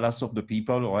liked the Palace of the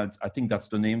People, or I think that's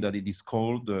the name that it is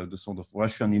called, the sort of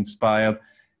Russian-inspired.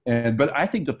 But I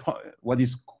think what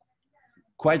is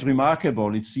quite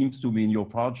remarkable, it seems to me, in your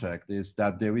project is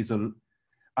that there is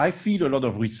I feel a lot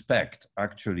of respect,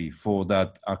 actually, for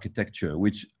that architecture,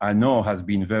 which I know has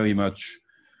been very much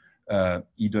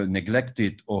either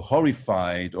neglected or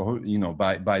horrified, or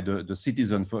by the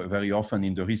citizen very often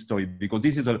in the history, because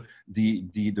this is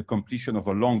the completion of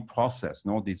a long process.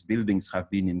 No, these buildings have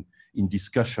been in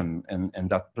discussion, and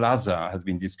that plaza has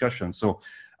been discussion. So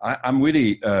I'm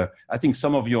really, I think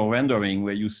some of your rendering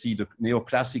where you see the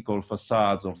neoclassical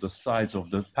facades of the sides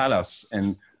of the palace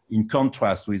and in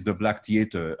contrast with the Black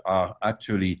Theater are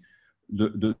actually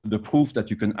the proof that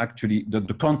you can actually,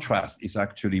 the contrast is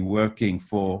actually working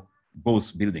for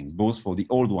both buildings, both for the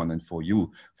old one and for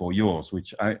yours,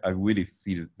 which I really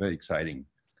feel very exciting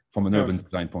from an urban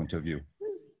design point of view.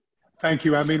 Thank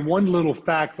you. I mean, one little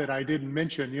fact that I didn't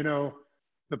mention,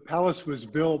 the palace was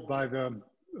built by the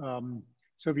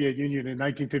Soviet Union in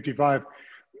 1955.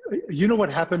 You know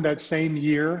what happened that same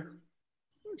year?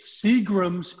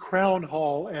 Seagram's Crown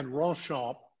Hall and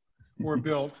Warsaw were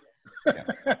built.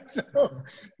 So,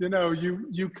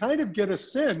 you kind of get a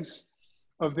sense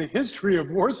of the history of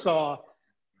Warsaw.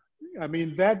 I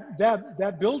mean,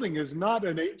 that building is not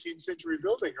an 18th century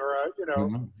building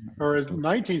or a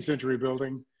 19th century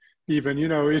building even.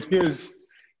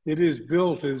 It is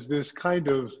built as this kind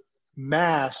of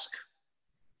mask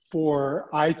for,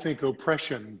 I think,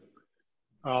 oppression.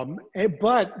 But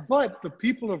the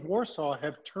people of Warsaw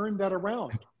have turned that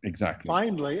around. Exactly.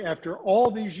 Finally, after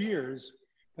all these years,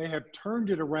 they have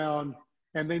turned it around,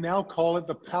 and they now call it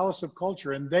the Palace of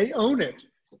Culture, and they own it.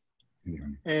 Yeah.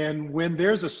 And when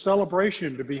there's a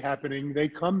celebration to be happening, they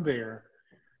come there,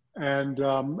 and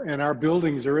our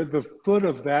buildings are at the foot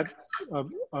of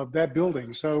that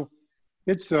building. So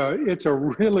it's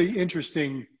a really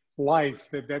interesting life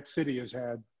that city has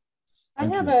had. I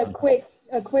have a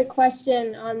quick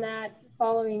question on that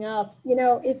following up.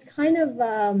 It's kind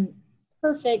of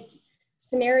perfect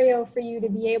scenario for you to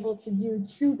be able to do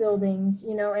two buildings,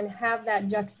 and have that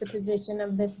juxtaposition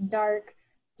of this dark,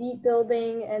 deep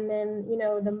building and then,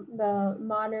 the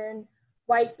modern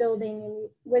white building. And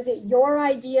was it your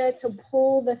idea to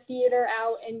pull the theater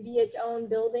out and be its own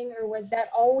building, or was that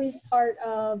always part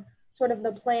of sort of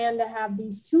the plan to have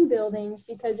these two buildings?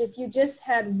 Because if you just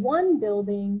had one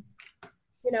building,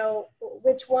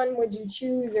 which one would you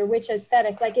choose, or which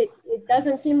aesthetic? Like it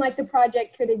doesn't seem like the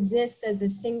project could exist as a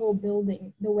single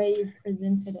building the way you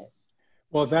presented it.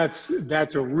 Well, that's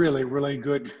a really, really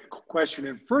good question.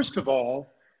 And first of all,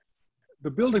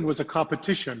 the building was a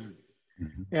competition.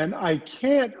 Mm-hmm. And I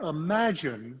can't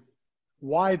imagine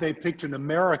why they picked an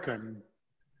American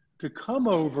to come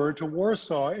over to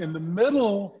Warsaw in the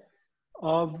middle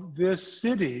of this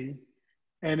city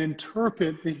and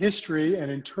interpret the history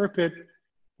and interpret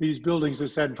these buildings that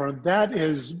sat in front of. That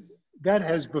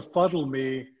has befuddled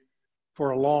me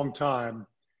for a long time.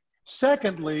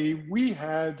 Secondly,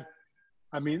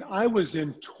 I was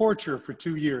in torture for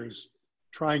 2 years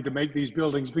trying to make these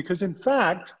buildings, because in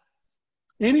fact,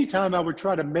 anytime I would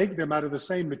try to make them out of the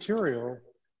same material,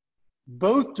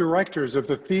 both directors of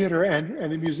the theater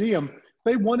and the museum,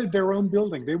 they wanted their own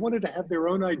building. They wanted to have their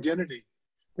own identity.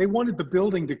 They wanted the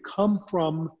building to come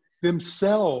from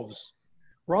themselves,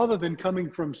 rather than coming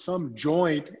from some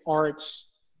joint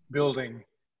arts building,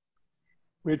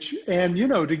 to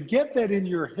get that in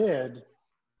your head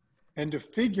and to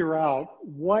figure out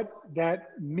what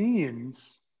that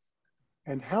means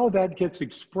and how that gets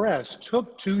expressed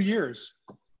took 2 years.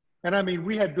 And I mean,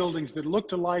 we had buildings that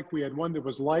looked alike. We had one that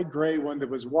was light gray, one that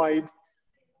was white.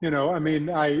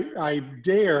 I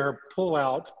dare pull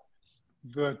out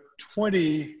the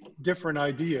 20 different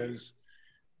ideas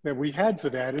that we had for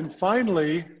that. And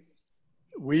finally,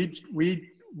 we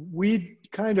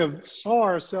kind of saw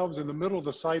ourselves in the middle of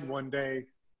the site one day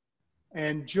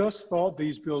and just thought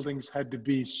these buildings had to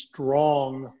be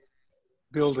strong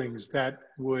buildings that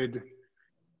would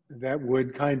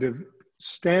kind of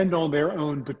stand on their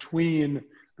own between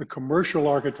the commercial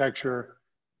architecture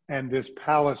and this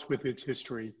palace with its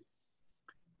history.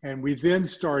 And we then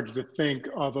started to think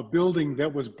of a building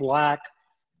that was black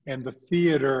and the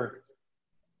theater.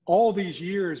 All these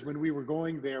years when we were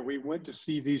going there, we went to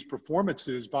see these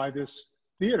performances by this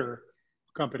theater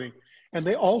company, and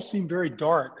they all seemed very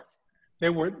dark. They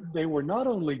were not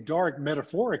only dark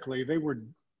metaphorically, they were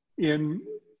in,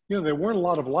 there weren't a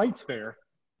lot of lights there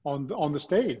on the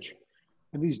stage,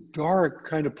 and these dark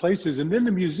kind of places. And then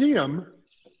the museum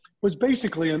was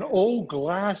basically an old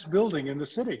glass building in the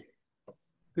city.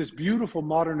 This beautiful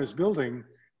modernist building,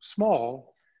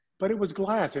 small, but it was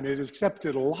glass and it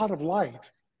accepted a lot of light.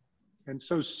 And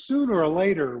so sooner or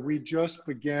later, we just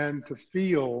began to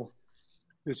feel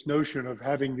this notion of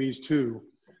having these two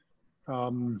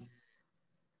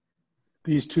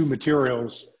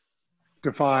materials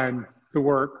define the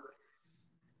work.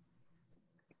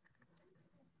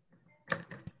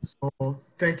 So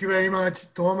thank you very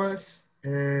much, Thomas.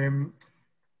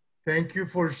 Thank you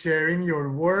for sharing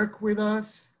your work with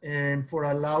us and for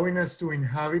allowing us to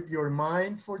inhabit your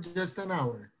mind for just an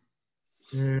hour.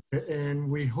 And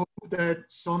we hope that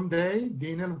someday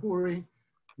Dean El-Houry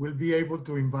will be able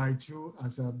to invite you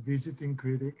as a visiting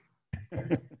critic.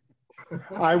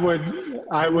 I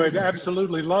would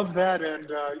absolutely love that.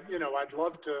 And, I'd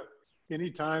love to,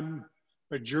 anytime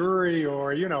a jury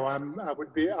or, I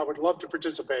would love to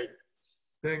participate.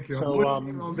 Thank you. So, I'm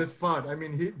putting on the spot. I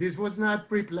mean, this was not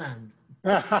pre-planned.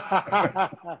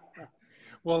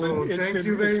 Well, so thank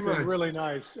you very much. It's been really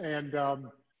nice. And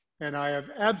I have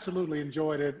absolutely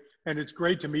enjoyed it. And it's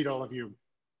great to meet all of you.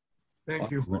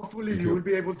 Thank you. Hopefully you will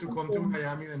be able to come to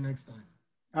Miami the next time.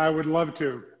 I would love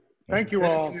to. Thank you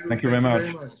all. Thank you very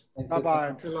much. Bye-bye. Bye-bye.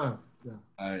 Thanks a lot. Yeah.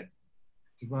 Bye.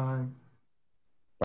 Goodbye.